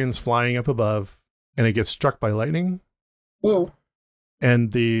DeLorean's flying up above and it gets struck by lightning,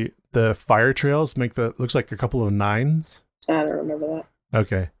 and the fire trails make looks like a couple of nines. I don't remember that.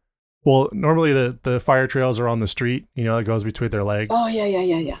 Okay. Well, normally the fire trails are on the street, that goes between their legs. Oh,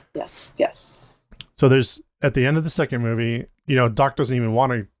 yeah. Yes. So there's, at the end of the second movie, Doc doesn't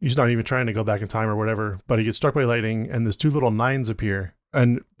even he's not even trying to go back in time or whatever, but he gets struck by lightning and there's two little nines appear.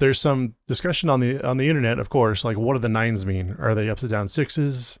 And there's some discussion on the internet, of course, like what do the nines mean? Are they upside down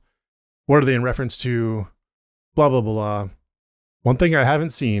sixes? What are they in reference to? Blah, blah, blah. One thing I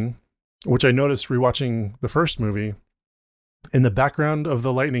haven't seen, which I noticed rewatching the first movie, in the background of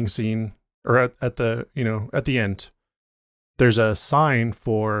the lightning scene, or at the end, there's a sign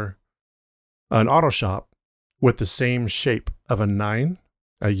for an auto shop with the same shape of a 9,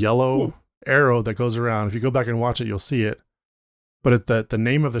 a yellow arrow that goes around. If you go back and watch it, you'll see it. But the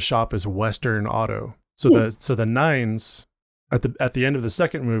name of the shop is Western Auto. So the 9s at the end of the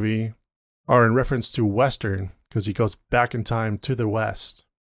second movie are in reference to Western, because he goes back in time to the West.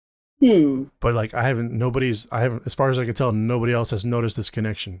 But like I haven't, as far as I can tell, nobody else has noticed this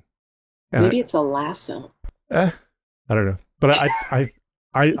connection. And maybe it's a lasso. I don't know. But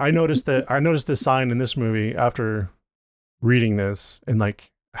I noticed this sign in this movie after reading this, and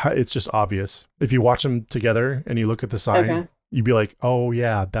like it's just obvious. If you watch them together and you look at the sign, you'd be like, oh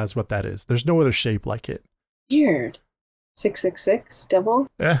yeah, that's what that is. There's no other shape like it. Weird. 666 devil?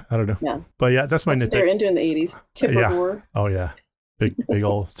 I don't know. Yeah. But yeah, that's my nitpick. They're into in the 80s. Tipper war. Oh yeah. Big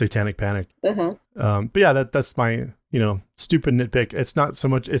old satanic panic. But yeah, that's my, stupid nitpick. It's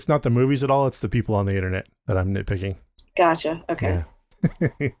not the movies at all. It's the people on the internet that I'm nitpicking. Gotcha. Okay.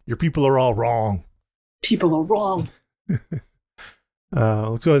 Yeah. Your people are all wrong. People are wrong.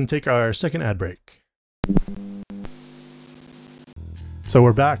 Let's go ahead and take our second ad break. So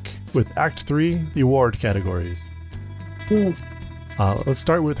we're back with Act 3, the award categories. Let's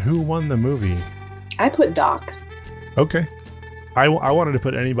start with who won the movie. I put Doc. Okay. I wanted to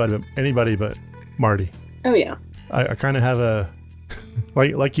put anybody but Marty. Oh yeah. I kind of have a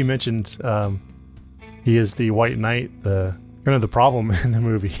like you mentioned. He is the White Knight, the kind of the problem in the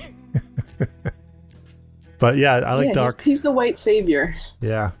movie. But yeah, I like Doc. He's the white savior.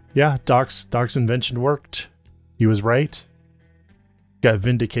 Yeah. Doc's invention worked. He was right. Got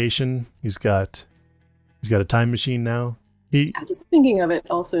vindication. He's got a time machine now. I was thinking of it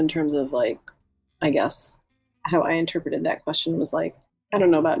also in terms of like, I guess, how I interpreted that question was like, I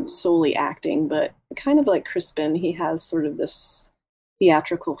don't know about solely acting, but kind of like Crispin, he has sort of this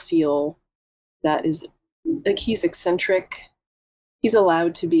theatrical feel that is like he's eccentric. He's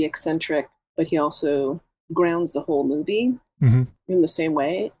allowed to be eccentric, but he also grounds the whole movie in the same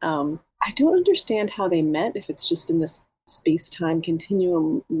way. I don't understand how they met if it's just in this space-time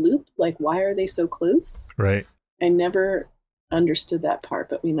continuum loop. Like, why are they so close? Right. I never understood that part,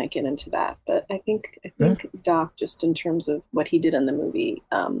 but we might get into that. But I think Doc, just in terms of what he did in the movie,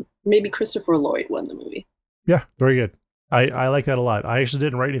 maybe Christopher Lloyd won the movie. Yeah, very good. I like that a lot. I actually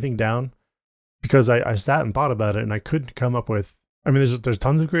didn't write anything down because I sat and thought about it, and I couldn't come up with. I mean, there's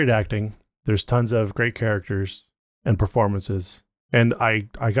tons of great acting. There's tons of great characters and performances. And I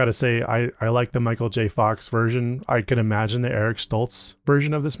gotta say, I like the Michael J. Fox version. I can imagine the Eric Stoltz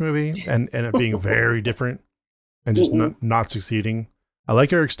version of this movie and it being very different and just not succeeding. I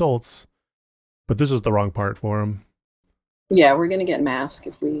like Eric Stoltz, But this is the wrong part for him. Yeah, we're gonna get Mask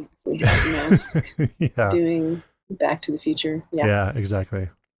if we have Mask Yeah. doing Back to the Future. Yeah. Yeah, exactly.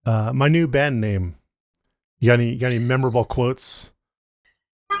 My new band name. You got any memorable quotes?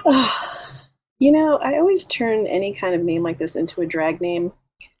 You know, I always turn any kind of name like this into a drag name.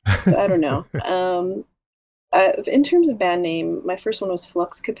 So I don't know. In terms of band name, my first one was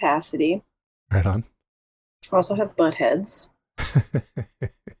Flux Capacity. Right on. I also have Buttheads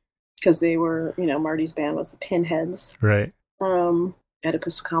because they were, Marty's band was the Pinheads. Right.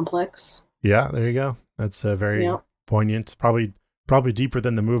 Oedipus Complex. Yeah, there you go. That's very poignant. Probably deeper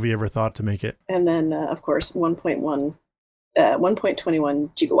than the movie ever thought to make it. And then, of course, 1.21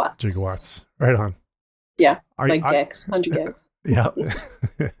 gigawatts. Gigawatts. Right on. Yeah, gex, 100 gex. Yeah.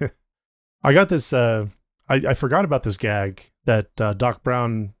 I got this, I forgot about this gag that Doc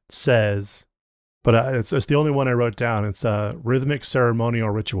Brown says, but it's the only one I wrote down. It's a rhythmic ceremonial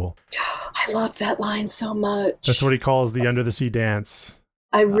ritual. I love that line so much. That's what he calls the under the sea dance.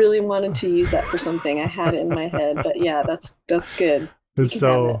 I really wanted to use that for something. I had it in my head, but yeah, that's good. It's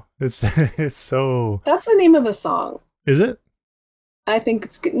so. That's the name of a song. Is it? I think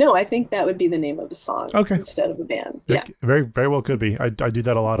it's good. No, I think that would be the name of the song instead of a band. Yeah. Very, very well could be. I do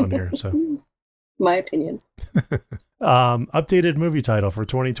that a lot on here. So my opinion. Updated movie title for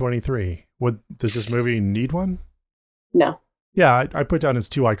 2023. Does this movie need one? No. Yeah, I put down it's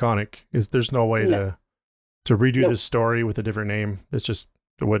too iconic. There's no way to redo this story with a different name. It's just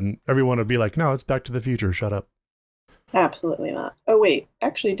everyone would be like, no, it's Back to the Future. Shut up. Absolutely not. Oh, wait.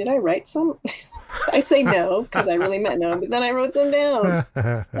 Actually, did I write some? I say no because I really meant no, but then I wrote some down.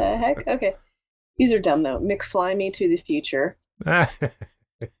 The heck? Okay. These are dumb, though. McFly Me to the Future.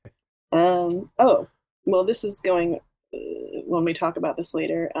 Well, this is going, when we talk about this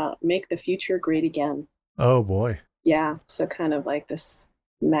later, Make the Future Great Again. Oh, boy. Yeah. So kind of like this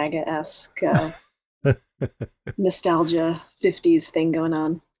MAGA-esque nostalgia 50s thing going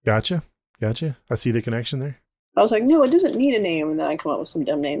on. Gotcha. I see the connection there. I was like, no, it doesn't need a name. And then I come up with some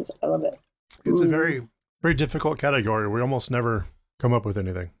dumb names. I love it. It's a very, very difficult category. We almost never come up with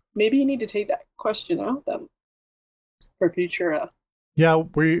anything. Maybe you need to take that question out then for future. Yeah,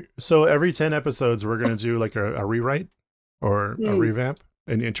 so every 10 episodes, we're going to do like a rewrite or a revamp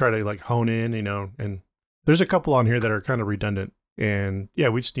and try to like hone in, and there's a couple on here that are kind of redundant. And yeah,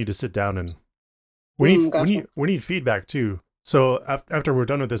 we just need to sit down and we need feedback too. So after we're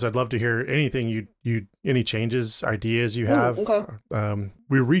done with this, I'd love to hear anything any changes, ideas you have. Okay.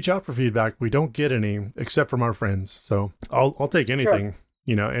 We reach out for feedback. We don't get any except from our friends. So I'll take anything,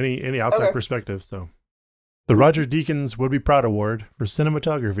 any outside perspective. So the Roger Deakins Would Be Proud Award for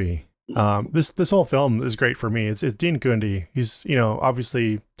cinematography. This whole film is great for me. It's Dean Cundey. He's,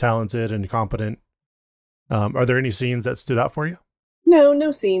 obviously talented and competent. Are there any scenes that stood out for you? No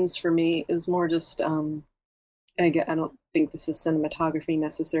scenes for me. It was more just, I don't think this is cinematography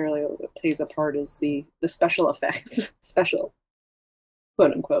necessarily. What plays a part is the special effects, special,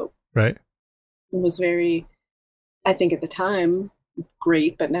 quote unquote. Right. It was very, I think at the time,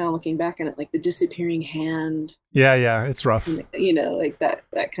 great, but now looking back on it, like the disappearing hand. Yeah, it's rough. And, like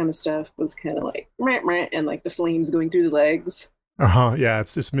that kind of stuff was kind of like, and like the flames going through the legs. Yeah,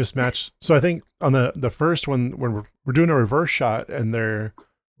 it's mismatched. So I think on the first one, when we're doing a reverse shot and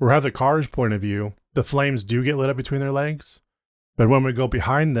we have the car's point of view, the flames do get lit up between their legs. But when we go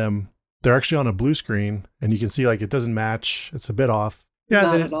behind them, they're actually on a blue screen and you can see like it doesn't match. It's a bit off. Yeah,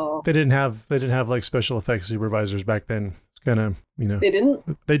 Not at all. They didn't have like special effects supervisors back then. It's kind of, They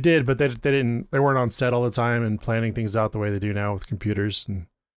didn't? They did, but they weren't on set all the time and planning things out the way they do now with computers. And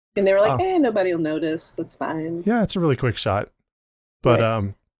they were like, nobody will notice. That's fine. Yeah, it's a really quick shot. But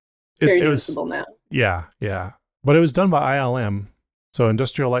right. Very noticeable now. Yeah. But it was done by ILM. So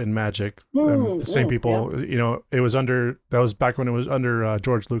Industrial Light and Magic, the same people, it was that was back when it was under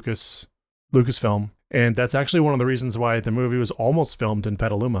George Lucasfilm. And that's actually one of the reasons why the movie was almost filmed in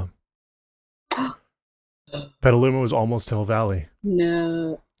Petaluma. Petaluma was almost Hill Valley.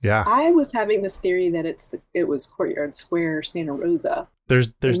 No. Yeah. I was having this theory that it was Courtyard Square, Santa Rosa. There's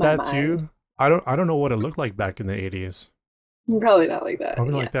that too. I don't know what it looked like back in the 80s. Probably not like that.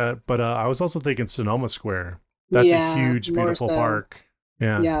 Probably like that. But I was also thinking Sonoma Square. That's a huge, beautiful park.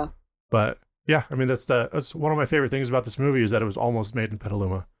 Yeah. Yeah. But yeah, I mean, that's one of my favorite things about this movie is that it was almost made in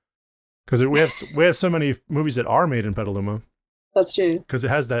Petaluma. Because we have so many movies that are made in Petaluma. That's true. Because it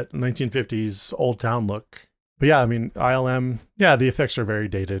has that 1950s old town look. But yeah, I mean, ILM, the effects are very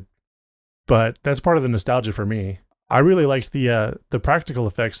dated. But that's part of the nostalgia for me. I really liked the practical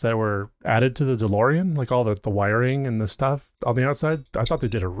effects that were added to the DeLorean, like all the wiring and the stuff on the outside. I thought they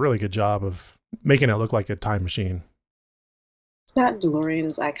did a really good job of making it look like a time machine. That DeLorean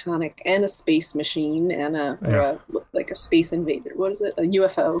is iconic, and a space machine, and a space invader. What is it? A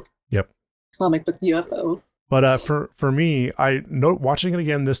UFO. Yep. Comic book UFO. But for me, I know watching it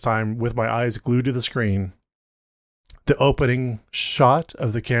again this time with my eyes glued to the screen. The opening shot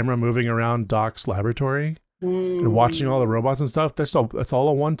of the camera moving around Doc's laboratory and watching all the robots and stuff. That's all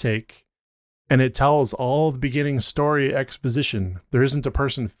a one take, and it tells all the beginning story exposition. There isn't a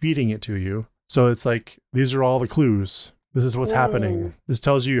person feeding it to you, so it's like these are all the clues. This is what's happening. This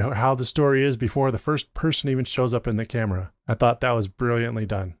tells you how the story is before the first person even shows up in the camera. I thought that was brilliantly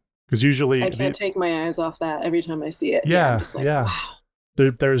done. Because usually... I can't take my eyes off that every time I see it. Yeah, I'm just like, yeah.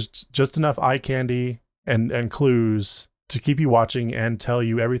 Wow. There's just enough eye candy and clues to keep you watching and tell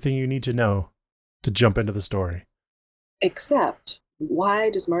you everything you need to know to jump into the story. Except, why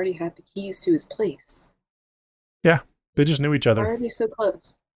does Marty have the keys to his place? Yeah, they just knew each other. Why are they so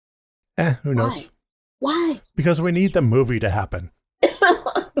close? Who knows? Why? Because we need the movie to happen.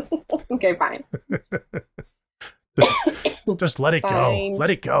 Okay, fine. just let it go.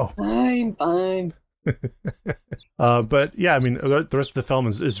 Let it go. Fine. But yeah, I mean, the rest of the film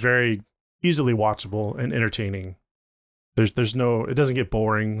is very easily watchable and entertaining. There's no, it doesn't get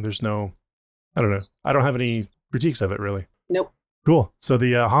boring. There's no, I don't know. I don't have any critiques of it really. Nope. Cool. So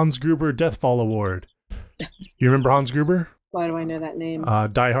the Hans Gruber Deathfall Award. You remember Hans Gruber? Why do I know that name?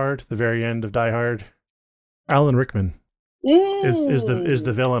 Die Hard, the very end of Die Hard. Alan Rickman is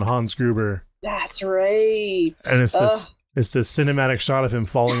the villain Hans Gruber. That's right. And it's this cinematic shot of him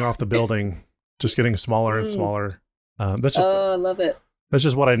falling off the building, just getting smaller and smaller. That's just I love it. That's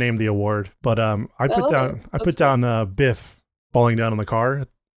just what I named the award. But I put down Biff falling down in the car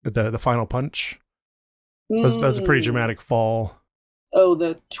at the final punch. That's a pretty dramatic fall. Oh,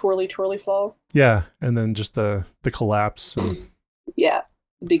 the twirly fall? Yeah, and then just the collapse. And... Yeah,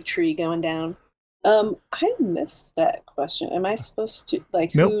 the big tree going down. I missed that question. Am I supposed to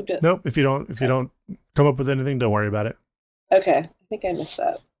Nope. Nope. If you don't come up with anything, don't worry about it. Okay, I think I missed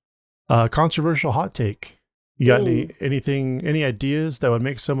that. Controversial hot take. You got any ideas that would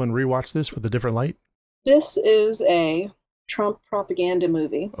make someone rewatch this with a different light? This is a Trump propaganda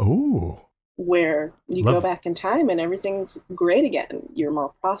movie. Oh. Where you go back in time and everything's great again. You're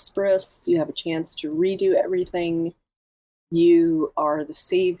more prosperous. You have a chance to redo everything. You are the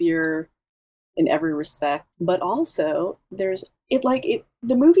savior in every respect. But also, the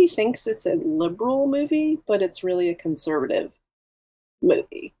movie thinks it's a liberal movie, but it's really a conservative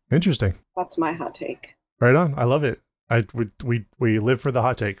movie. Interesting. That's my hot take. Right on. I love it. We live for the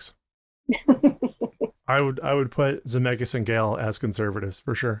hot takes. I would put Zemeckis and Gale as conservatives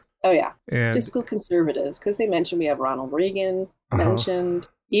for sure. Oh yeah, and fiscal conservatives, because they mentioned we have Ronald Reagan mentioned,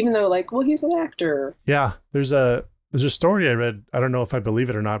 even though he's an actor. Yeah, there's a story I read. I don't know if I believe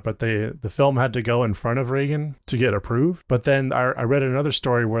it or not, but the film had to go in front of Reagan to get approved. But then I read another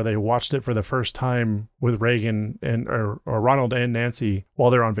story where they watched it for the first time with Reagan or Ronald and Nancy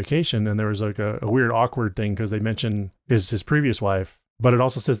while they're on vacation, and there was like a weird awkward thing because they mentioned his previous wife. But it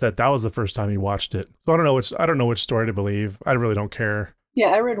also says that was the first time he watched it. So I don't know which story to believe. I really don't care. Yeah,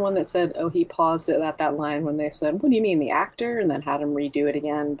 I read one that said, he paused it at that line when they said, "What do you mean, the actor?" and then had him redo it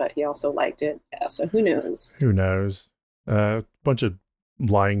again, but he also liked it. Yeah, so who knows? Who knows? Bunch of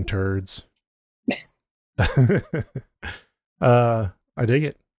lying turds. I dig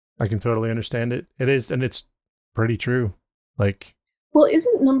it. I can totally understand it. It is, and it's pretty true. Well,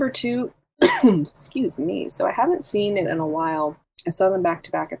 isn't number 2, excuse me, so I haven't seen it in a while. I saw them back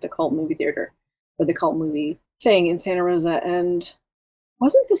to back at the Cult Movie Theater, or the Cult Movie thing in Santa Rosa, and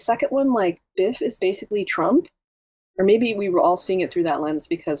wasn't the second one Biff is basically Trump? Or maybe we were all seeing it through that lens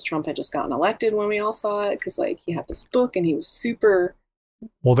because Trump had just gotten elected when we all saw it, because he had this book and he was super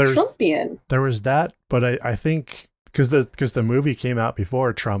Trumpian. There was that, but I think because the movie came out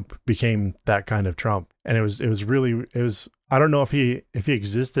before Trump became that kind of Trump, and it was I don't know if he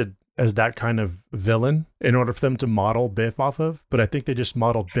existed as that kind of villain in order for them to model Biff off of, but I think they just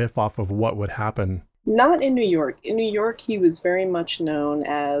modeled Biff off of what would happen. Not in New York. In New York, he was very much known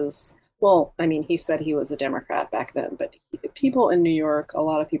as, he said he was a Democrat back then, but people in New York, a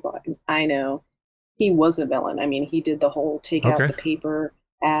lot of people I know, he was a villain. He did the whole take out the paper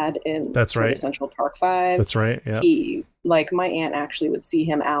ad in Central Park 5. That's right, yeah. He, my aunt actually would see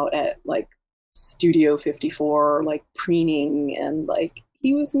him out at, Studio 54, preening, and,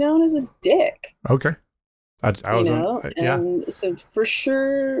 he was known as a dick. Okay. And so for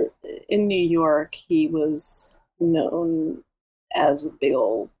sure in New York, he was known as a big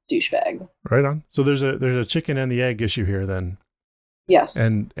old douchebag. Right on. So there's a chicken and the egg issue here then. Yes.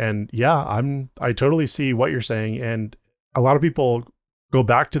 And yeah, I totally see what you're saying. And a lot of people go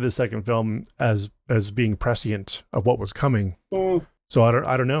back to the second film as being prescient of what was coming. So I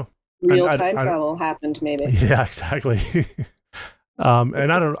don't know. Real time travel happened, maybe. Yeah, exactly.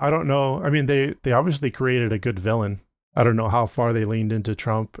 And I don't know. I mean, they obviously created a good villain. I don't know how far they leaned into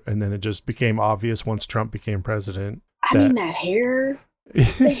Trump, and then it just became obvious once Trump became president. I mean, that hair, the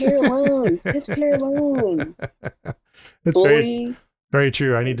hair alone, his hair alone. It's very, very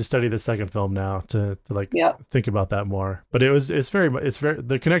true. I need to study the second film now to like think about that more. But it's very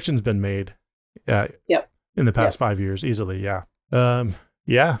the connection's been made. In the past 5 years, easily. Yeah.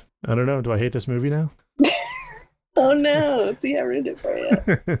 Yeah. I don't know. Do I hate this movie now? Oh no! See, I ruined it for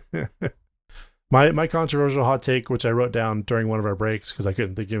you. My controversial hot take, which I wrote down during one of our breaks because I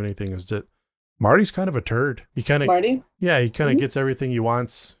couldn't think of anything, is that Marty's kind of a turd. He kind of gets everything he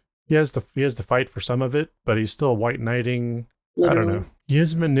wants. He has to fight for some of it, but he's still white knighting. Literally. I don't know. He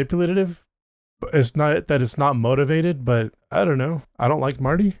is manipulative. It's not that it's not motivated, but I don't know. I don't like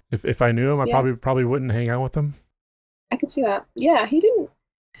Marty. If I knew him, I probably wouldn't hang out with him. I could see that. Yeah, he didn't.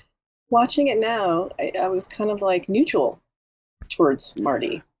 Watching it now, I was kind of like neutral towards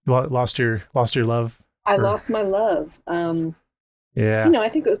Marty. Lost your love? I lost my love. Yeah. I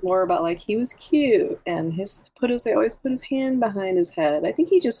think it was more about like he was cute and they always put his hand behind his head. I think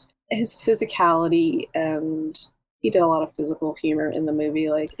his physicality, and he did a lot of physical humor in the movie.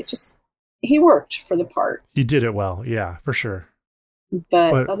 Like he worked for the part. He did it well. Yeah, for sure.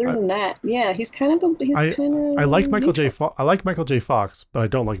 But other than that, yeah, he's kind of. I like Michael J. I like Michael J. Fox, but I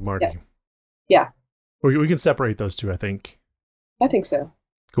don't like Marty. Yes. Yeah. We can separate those two. I think. I think so.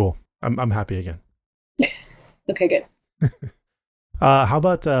 Cool. I'm happy again. Okay, good. How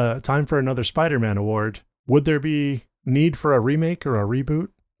about time for another Spider-Man award? Would there be need for a remake or a reboot?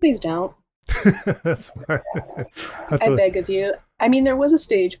 Please don't. I beg of you. I mean, there was a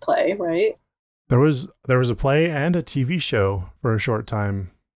stage play, right? There was a play and a TV show for a short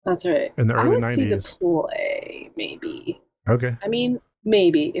time. That's right. In the early 90s. See the play, maybe. Okay. I mean,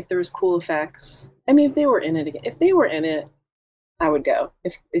 maybe if there was cool effects. I mean, if they were in it again. If they were in it, I would go.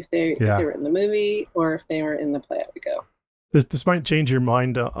 If they were in the movie or if they were in the play, I would go. This might change your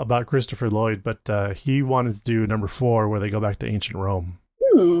mind about Christopher Lloyd, but he wanted to do number 4 where they go back to ancient Rome.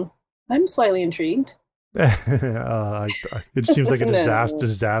 I'm slightly intrigued. It seems like a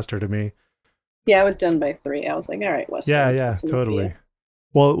disaster to me. Yeah, I was done by 3. I was like, all right, West. Yeah, totally.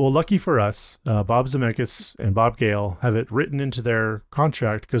 Well, lucky for us, Bob Zemeckis and Bob Gale have it written into their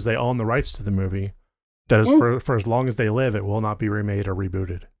contract because they own the rights to the movie. That is for as long as they live, it will not be remade or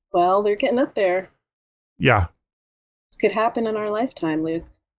rebooted. Well, they're getting up there. Yeah. This could happen in our lifetime, Luke.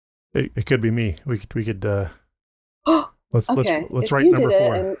 It could be me. We could. Let's write number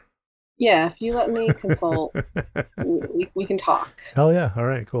 4. If you let me consult, we can talk. Hell yeah! All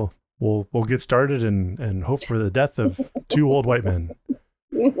right, cool. We'll get started and hope for the death of 2 old white men.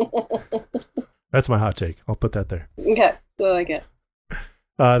 That's my hot take. I'll put that there. Okay, I like it.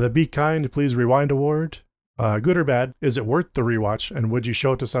 The Be Kind, Please Rewind award. Good or bad? Is it worth the rewatch? And would you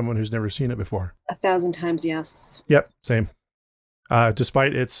show it to someone who's never seen it before? 1,000 times yes. Yep, same.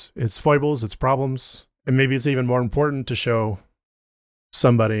 Despite its foibles, its problems, and maybe it's even more important to show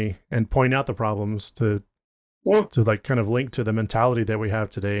somebody and point out the problems to like kind of link to the mentality that we have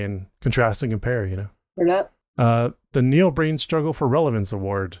today and contrast and compare, Heard up. The Neil Breen Struggle for Relevance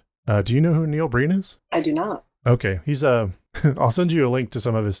Award. Do you know who Neil Breen is? I do not. Okay. He's I'll send you a link to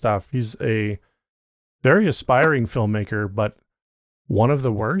some of his stuff. He's a very aspiring filmmaker, but one of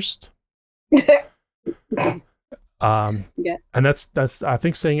the worst. Yeah. And that's I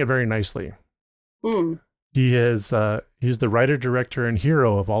think saying it very nicely. He is he's the writer, director, and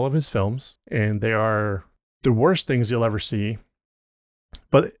hero of all of his films, and they are the worst things you'll ever see.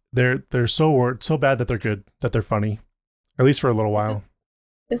 But they're so bad that they're good, that they're funny, at least for a little while.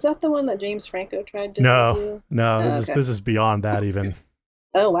 Is that the one that James Franco tried to do? No. This is beyond that even.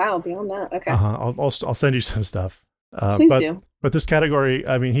 Oh wow, beyond that. Okay. I'll send you some stuff. Please do. But this category,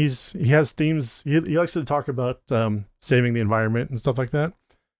 I mean, he has themes. He likes to talk about saving the environment and stuff like that.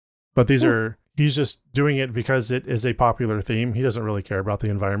 But he's just doing it because it is a popular theme. He doesn't really care about the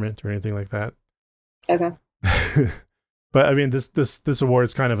environment or anything like that. Okay. But I mean, this award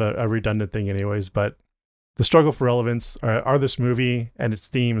is kind of a redundant thing anyways, but the struggle for relevance, are this movie and its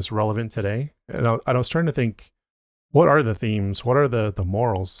themes relevant today? And I was trying to think, what are the themes? What are the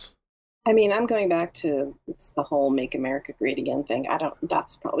morals? I mean, I'm going back to it's the whole "Make America Great Again" thing.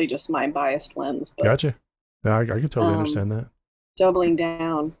 That's probably just my biased lens. But, gotcha. Yeah, I can totally understand that. Doubling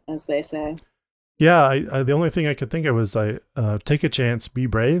down, as they say. Yeah, I the only thing I could think of was take a chance, be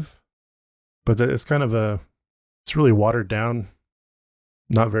brave, but it's kind of it's really watered down,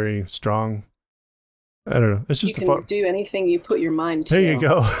 not very strong. I don't know. It's just you can do anything you put your mind to. There you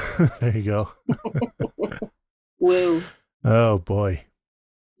go. There you go. Woo. Oh boy.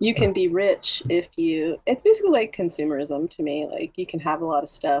 You can be rich if it's basically like consumerism to me. Like you can have a lot of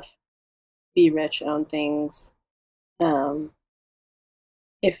stuff, be rich, own things.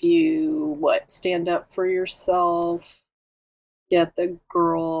 If you stand up for yourself, get the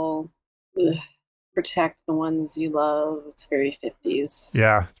girl, protect the ones you love. It's very 50s.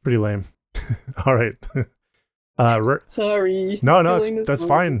 Yeah, it's pretty lame. All right. Sorry. No, that's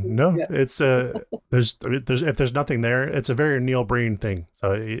fine. No, yeah. It's there's if there's nothing there, it's a very Neil Breen thing,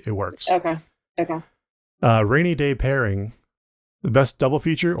 so it works. Okay. Rainy Day Pairing, the best double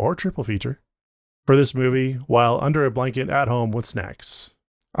feature or triple feature for this movie while under a blanket at home with snacks.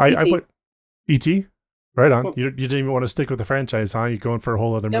 I put E.T. Right on. You didn't even want to stick with the franchise, huh? You're going for a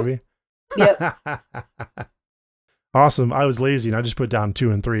whole other movie? Yep. Awesome. I was lazy and I just put down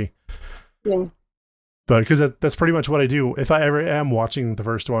 2 and 3. Yeah. But because that's pretty much what I do. If I ever am watching the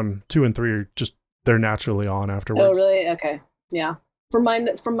first one, 2 and 3 are just, they're naturally on afterwards. Oh, really? Okay. Yeah. From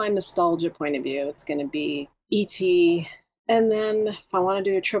my nostalgia point of view, it's going to be E.T. And then if I want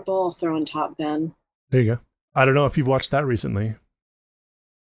to do a triple, I'll throw in Top Gun. There you go. I don't know if you've watched that recently.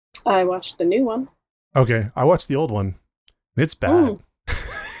 I watched the new one. Okay. I watched the old one. It's bad.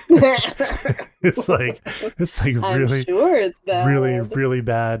 It's like really, I'm sure it's bad. Really, really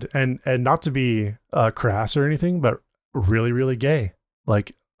bad. And not to be crass or anything, but really, really gay.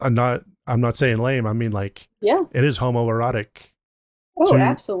 Like I'm not saying lame. I mean like, yeah, it is homoerotic. Oh,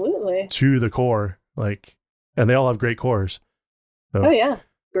 absolutely. To the core. Like, and they all have great cores. So. Oh yeah.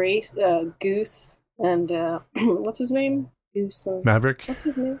 Grace, Goose, and what's his name? Goose. Maverick. What's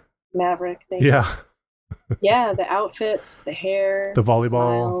his name? Maverick. Yeah. Yeah, the outfits, the hair, the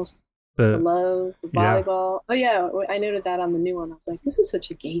volleyball, smiles, the love, the volleyball. Yeah. Oh yeah, I noted that on the new one. I was like, this is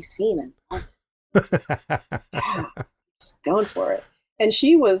such a gay scene. Yeah, just going for it. And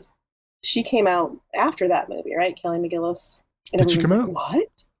she came out after that movie, right? Kelly McGillis. And did she come out?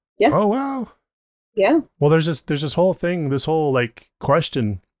 What? Yeah. Oh wow. Yeah. Well, there's this whole thing, this whole like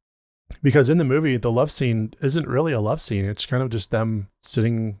question, because in the movie the love scene isn't really a love scene. It's kind of just them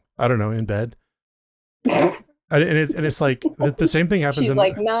sitting, I don't know, in bed. and it's like the same thing happens. She's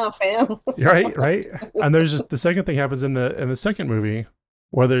like, nah, fam. right. And there's just the second thing happens in the second movie,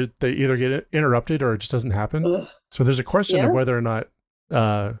 whether they either get interrupted or it just doesn't happen. Ugh. So there's a question of whether or not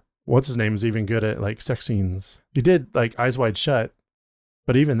what's his name is even good at like sex scenes. He did like Eyes Wide Shut,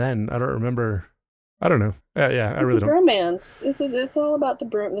 but even then, I don't remember. I don't know. Yeah, I really don't. Bromance. It's all about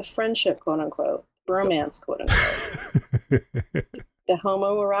the friendship, quote unquote, bromance, quote unquote. The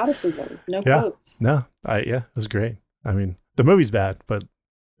homoeroticism. No quotes. No. It was great. I mean, the movie's bad, but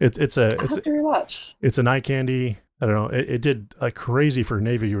it's a rewatch. It's an eye candy. I don't know. It did like crazy for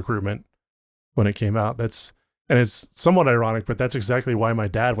Navy recruitment when it came out. It's somewhat ironic, but that's exactly why my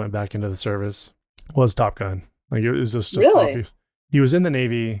dad went back into the service. Was Top Gun. Like it was just really obvious. He was in the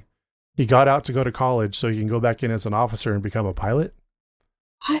Navy. He got out to go to college so he can go back in as an officer and become a pilot.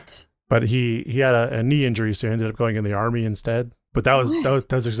 What? But he had a knee injury, so he ended up going in the Army instead. But that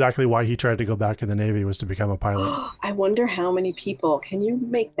was exactly why he tried to go back in the Navy, was to become a pilot. I wonder how many people. Can you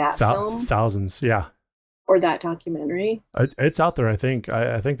make that film? Thousands, yeah. Or that documentary? It's out there, I think.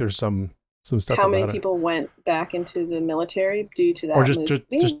 I think there's some stuff how about many people went back into the military due to that or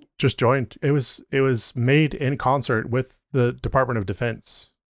just joined. It was made in concert with the Department of Defense.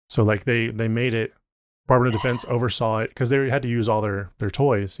 So like they made it, Department of Defense oversaw it because they had to use all their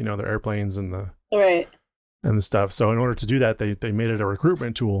toys, their airplanes and the stuff. So in order to do that, they made it a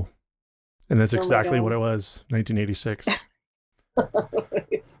recruitment tool. And that's exactly what it was, 1986.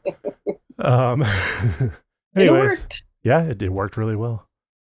 Anyways, it worked. Yeah, it worked really well.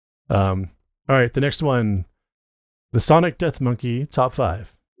 All right, the next one, the Sonic Death Monkey Top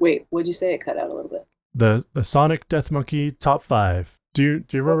 5. Wait, what'd you say? It cut out a little bit. The Sonic Death Monkey Top 5. Do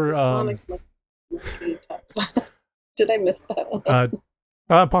you remember? Sonic Monkey Top 5? Did I miss that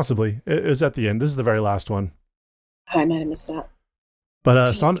one? Possibly. It was at the end. This is the very last one. I might have missed that.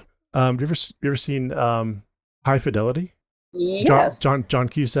 But Sonic. You ever seen High Fidelity? Yes. John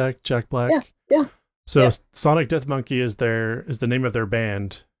Cusack, Jack Black. Yeah. So Sonic Death Monkey is the name of their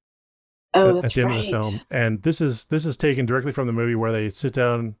band. Oh, that's at the end right. of the film, and this is taken directly from the movie where they sit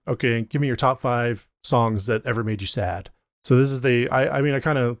down. Okay, give me your top 5 songs that ever made you sad. So this is I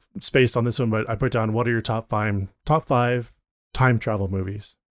kind of spaced on this one, but I put down what are your top 5 time travel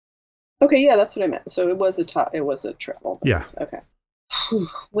movies. Okay, yeah, that's what I meant. So it was the travel. Yeah. Okay.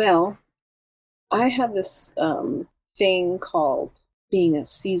 Well, I have this thing called being a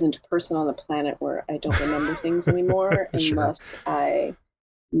seasoned person on the planet where I don't remember things anymore unless I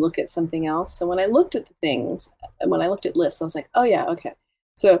look at something else. So when I looked at the things, when I looked at lists, I was like, oh yeah, okay.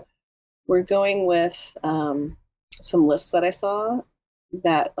 So we're going with some lists that I saw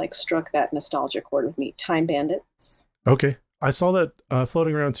that like struck that nostalgia chord with me. Time Bandits. Okay. I saw that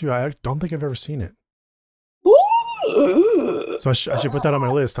floating around too. I don't think I've ever seen it. Ooh. So I should put that on my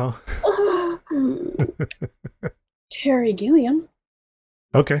list, huh? Terry Gilliam.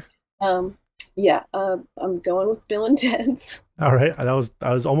 Okay. Yeah. I'm going with Bill and Ted's. All right. That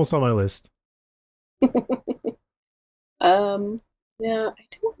was almost on my list. Yeah, I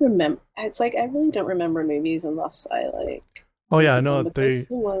don't remember. It's like I really don't remember movies unless I like. Oh yeah, no,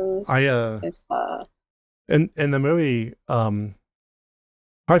 I saw. In the movie,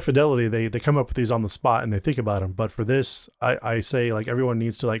 High Fidelity, they come up with these on the spot and they think about them. But for this, I say like everyone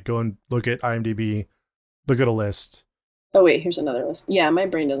needs to like go and look at IMDb, look at a list. Oh wait, here's another list. Yeah, my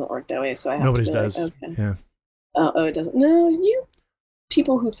brain doesn't work that way, so I have Nobody's to be does. Like, okay. Yeah. Oh, it doesn't. No, you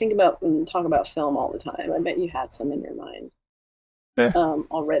people who think about and talk about film all the time. I bet you had some in your mind.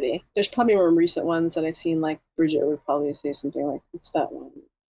 Already. There's probably more recent ones that I've seen, like Bridget would probably say something like, "What's that one?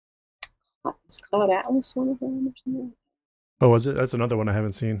 Is Cloud Atlas one of them or something?" Oh, was it? That's another one I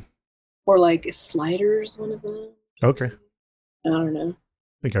haven't seen. Or like is Sliders one of them? Okay. I don't know.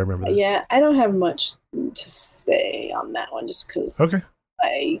 I think I remember that. Yeah, I don't have much to say on that one just because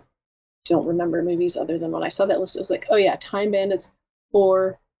I don't remember movies other than when I saw that list. It was like, oh yeah, Time Bandits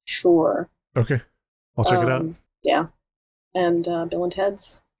for sure. Okay. I'll check it out. Yeah. And Bill and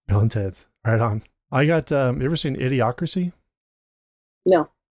Ted's. Bill and Ted's. Right on. I got, you ever seen Idiocracy? No.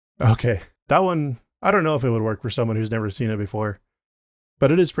 Okay. That one, I don't know if it would work for someone who's never seen it before,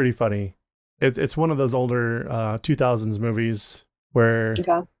 but it is pretty funny. It's one of those older 2000s movies where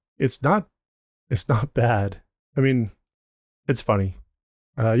it's not bad. I mean, it's funny.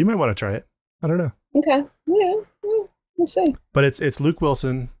 You might want to try it. I don't know. Okay. Yeah. We'll see. But it's Luke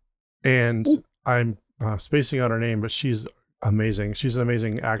Wilson, and I'm spacing on her name, but she's amazing. She's an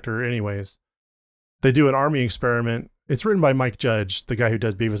amazing actor anyways. They do an army experiment. It's written by Mike Judge, the guy who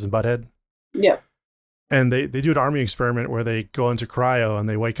does Beavis and Butthead. Yeah. And they do an army experiment where they go into cryo and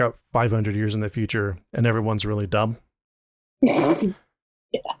they wake up 500 years in the future and everyone's really dumb. Yes.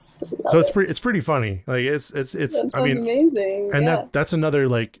 So it's pretty funny. Like it's I mean, amazing. And that's another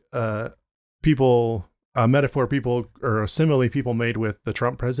like metaphor people or a simile people made with the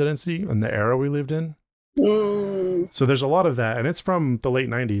Trump presidency and the era we lived in. So there's a lot of that, and it's from the late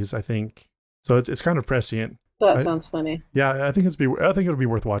 90s, I think. So it's kind of prescient. That sounds funny. Yeah, I think it'll be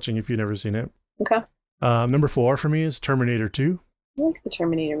worth watching if you've never seen it. Okay. Number 4 for me is Terminator 2. I like the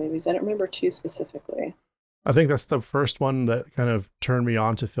Terminator movies. I don't remember 2 specifically. I think that's the first one that kind of turned me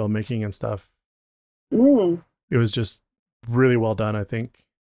on to filmmaking and stuff. It was just really well done, I think.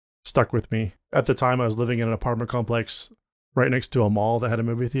 Stuck with me. At the time, I was living in an apartment complex right next to a mall that had a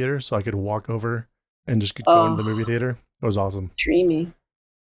movie theater, so I could walk over and just go into the movie theater. It was awesome. Dreamy.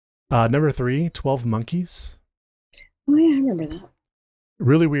 Number 3, 12 Monkeys. Oh yeah, I remember that.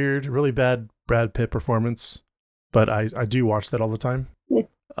 Really weird, really bad Brad Pitt performance, but I do watch that all the time.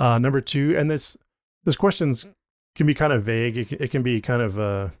 Number 2, and this questions can be kind of vague. It can be kind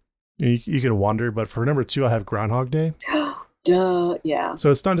of you can wonder, but for number 2, I have Groundhog Day. Duh, yeah.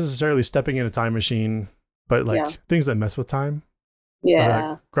 So it's not necessarily stepping in a time machine, but like things that mess with time.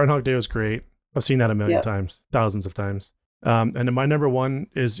 Yeah. Groundhog Day was great. I've seen that a million times, thousands of times. And then my number 1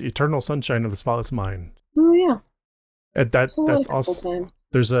 is Eternal Sunshine of the Spotless Mind. Oh yeah. And that's also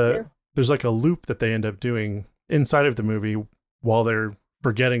there's like a loop that they end up doing inside of the movie while they're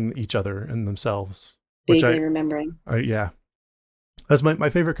forgetting each other and themselves. Vaguely remembering. Yeah. That's my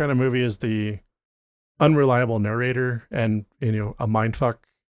favorite kind of movie is the unreliable narrator and, you know, a mindfuck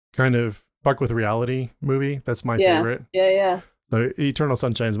kind of fuck with reality movie. That's my favorite. Yeah. So Eternal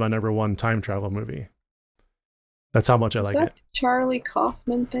Sunshine is my number 1 time travel movie. That's how much I like it. Charlie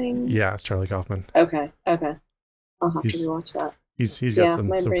Kaufman thing? Yeah, it's Charlie Kaufman. Okay. I'll have to rewatch that. He's got some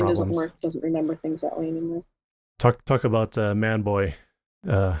my brain problems. doesn't remember things that way anymore. Talk about Man Boy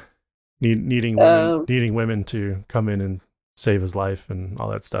needing women to come in and save his life and all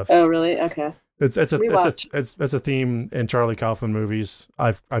that stuff. Oh, really? Okay. It's a theme in Charlie Kaufman movies.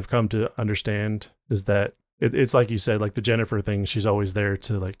 I've come to understand is that it's like you said, like the Jennifer thing. She's always there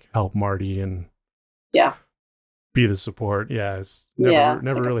to like help Marty and be the support. Yeah, it's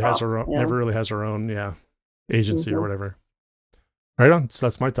never really has her own agency or whatever. Right on. So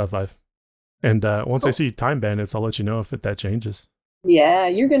that's my top 5. And once I see Time Bandits, I'll let you know if that changes. Yeah,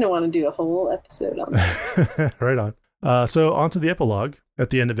 you're gonna want to do a whole episode on that. Right on. So on to the epilogue. At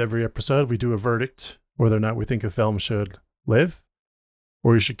the end of every episode, we do a verdict whether or not we think a film should live,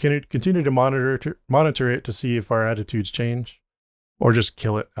 or we should continue to monitor it to see if our attitudes change, or just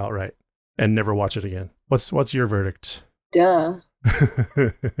kill it outright and never watch it again. What's your verdict? Duh.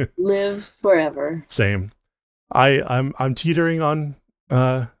 Live forever. Same. I'm teetering on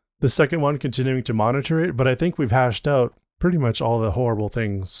the second one, continuing to monitor it, but I think we've hashed out pretty much all the horrible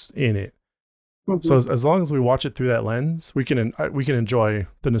things in it. Mm-hmm. So as long as we watch it through that lens, we can enjoy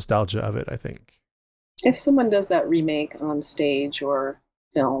the nostalgia of it, I think. If someone does that remake on stage or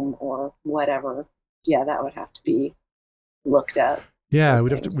film or whatever, yeah, that would have to be looked at. Yeah,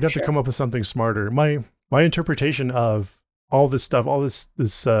 we'd have to come up with something smarter. My interpretation of all this stuff, all this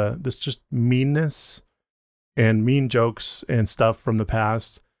just meanness and mean jokes and stuff from the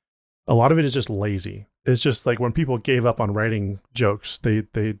past, a lot of it is just lazy. It's just like when people gave up on writing jokes, they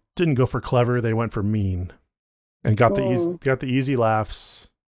didn't go for clever, they went for mean and got the easy laughs.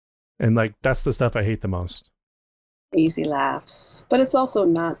 And like that's the stuff I hate the most. Easy laughs. But it's also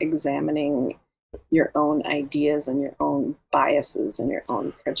not examining your own ideas and your own biases and your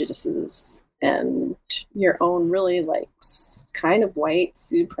own prejudices and your own really like kind of white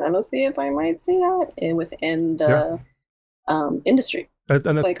supremacy, if I might say that, within the industry. And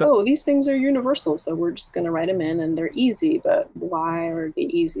it's like, these things are universal, so we're just going to write them in, and they're easy. But why are they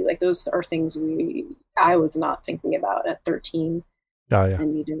easy? Like those are things I was not thinking about at 13. Oh, yeah.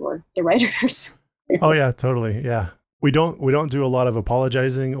 And neither were the writers. Oh yeah, totally. Yeah, we don't do a lot of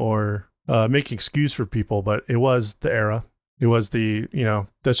apologizing or make excuse for people, but it was the era. It was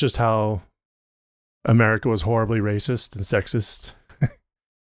that's just how America was horribly racist and sexist.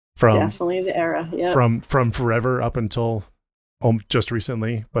 Definitely the era. Yeah. From forever up until just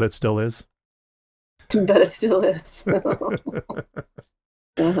recently, but it still is. But it still is.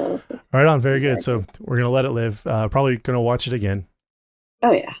 Uh-huh. Right on. Very good. So we're going to let it live. Probably going to watch it again.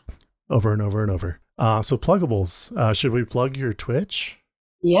 Oh, yeah. Over and over and over. So pluggables. Should we plug your Twitch?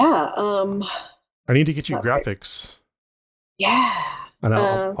 Yeah. I need to get you graphics. Yeah. And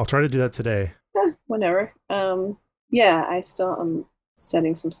I'll try to do that today. Whenever. Yeah, I still am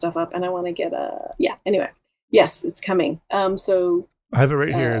setting some stuff up, and I want to get anyway. Yes, it's coming. So I have it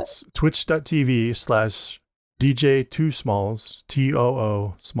right here. It's twitch.tv/DJ2smalls,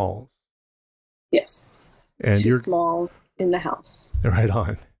 TOO Smalls. Yes. And Two Smalls in the house. Right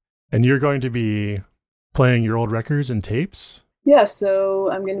on. And you're going to be playing your old records and tapes? Yeah, so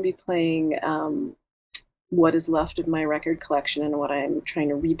I'm going to be playing what is left of my record collection and what I'm trying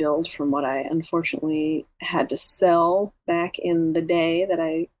to rebuild from what I unfortunately had to sell back in the day that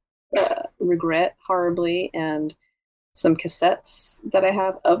I regret horribly, and some cassettes that I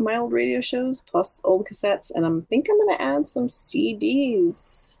have of my old radio shows plus old cassettes, and I think I'm going to add some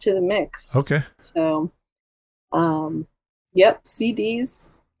CDs to the mix. Okay. So, CDs,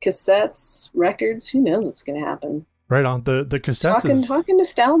 cassettes, records, who knows what's going to happen. Right on. The cassettes talking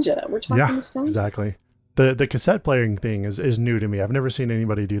nostalgia. We're talking nostalgia. Exactly. The cassette playing thing is new to me. I've never seen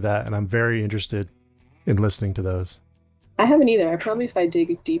anybody do that, and I'm very interested in listening to those. I haven't either. If I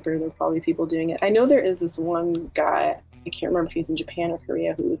dig deeper, there are probably people doing it. I know there is this one guy, I can't remember if he's in Japan or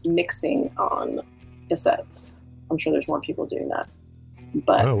Korea, who was mixing on cassettes. I'm sure there's more people doing that.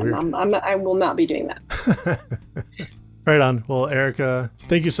 But I will not be doing that. Right on. Well, Erica,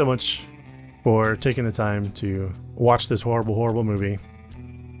 thank you so much for taking the time to watch this horrible, horrible movie.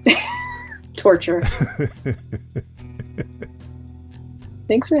 Torture.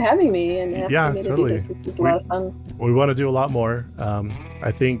 Thanks for having me and asking me to do this. This is a lot of fun. We want to do a lot more.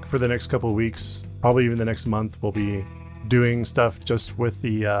 I think for the next couple of weeks, probably even the next month, we'll be doing stuff just with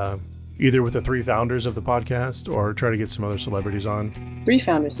the either with the three founders of the podcast or try to get some other celebrities on. Three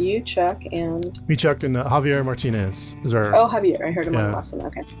founders, you, Chuck, and... Me, Chuck, and Javier Martinez is our... Oh, Javier. I heard him on the last one.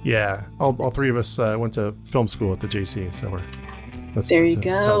 Okay. Yeah. All three of us went to film school at the JC, so that's how we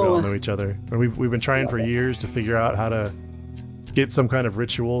all know each other. And we've been trying for years to figure out how to get some kind of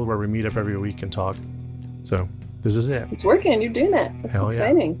ritual where we meet up every week and talk. So this is it. It's working. You're doing it. That's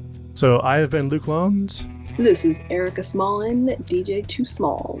exciting. Yeah. So I have been Luke Lones. This is Erica Smallin, DJ 2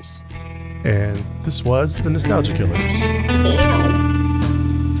 Smalls. And this was The Nostalgia Killers. Yeah.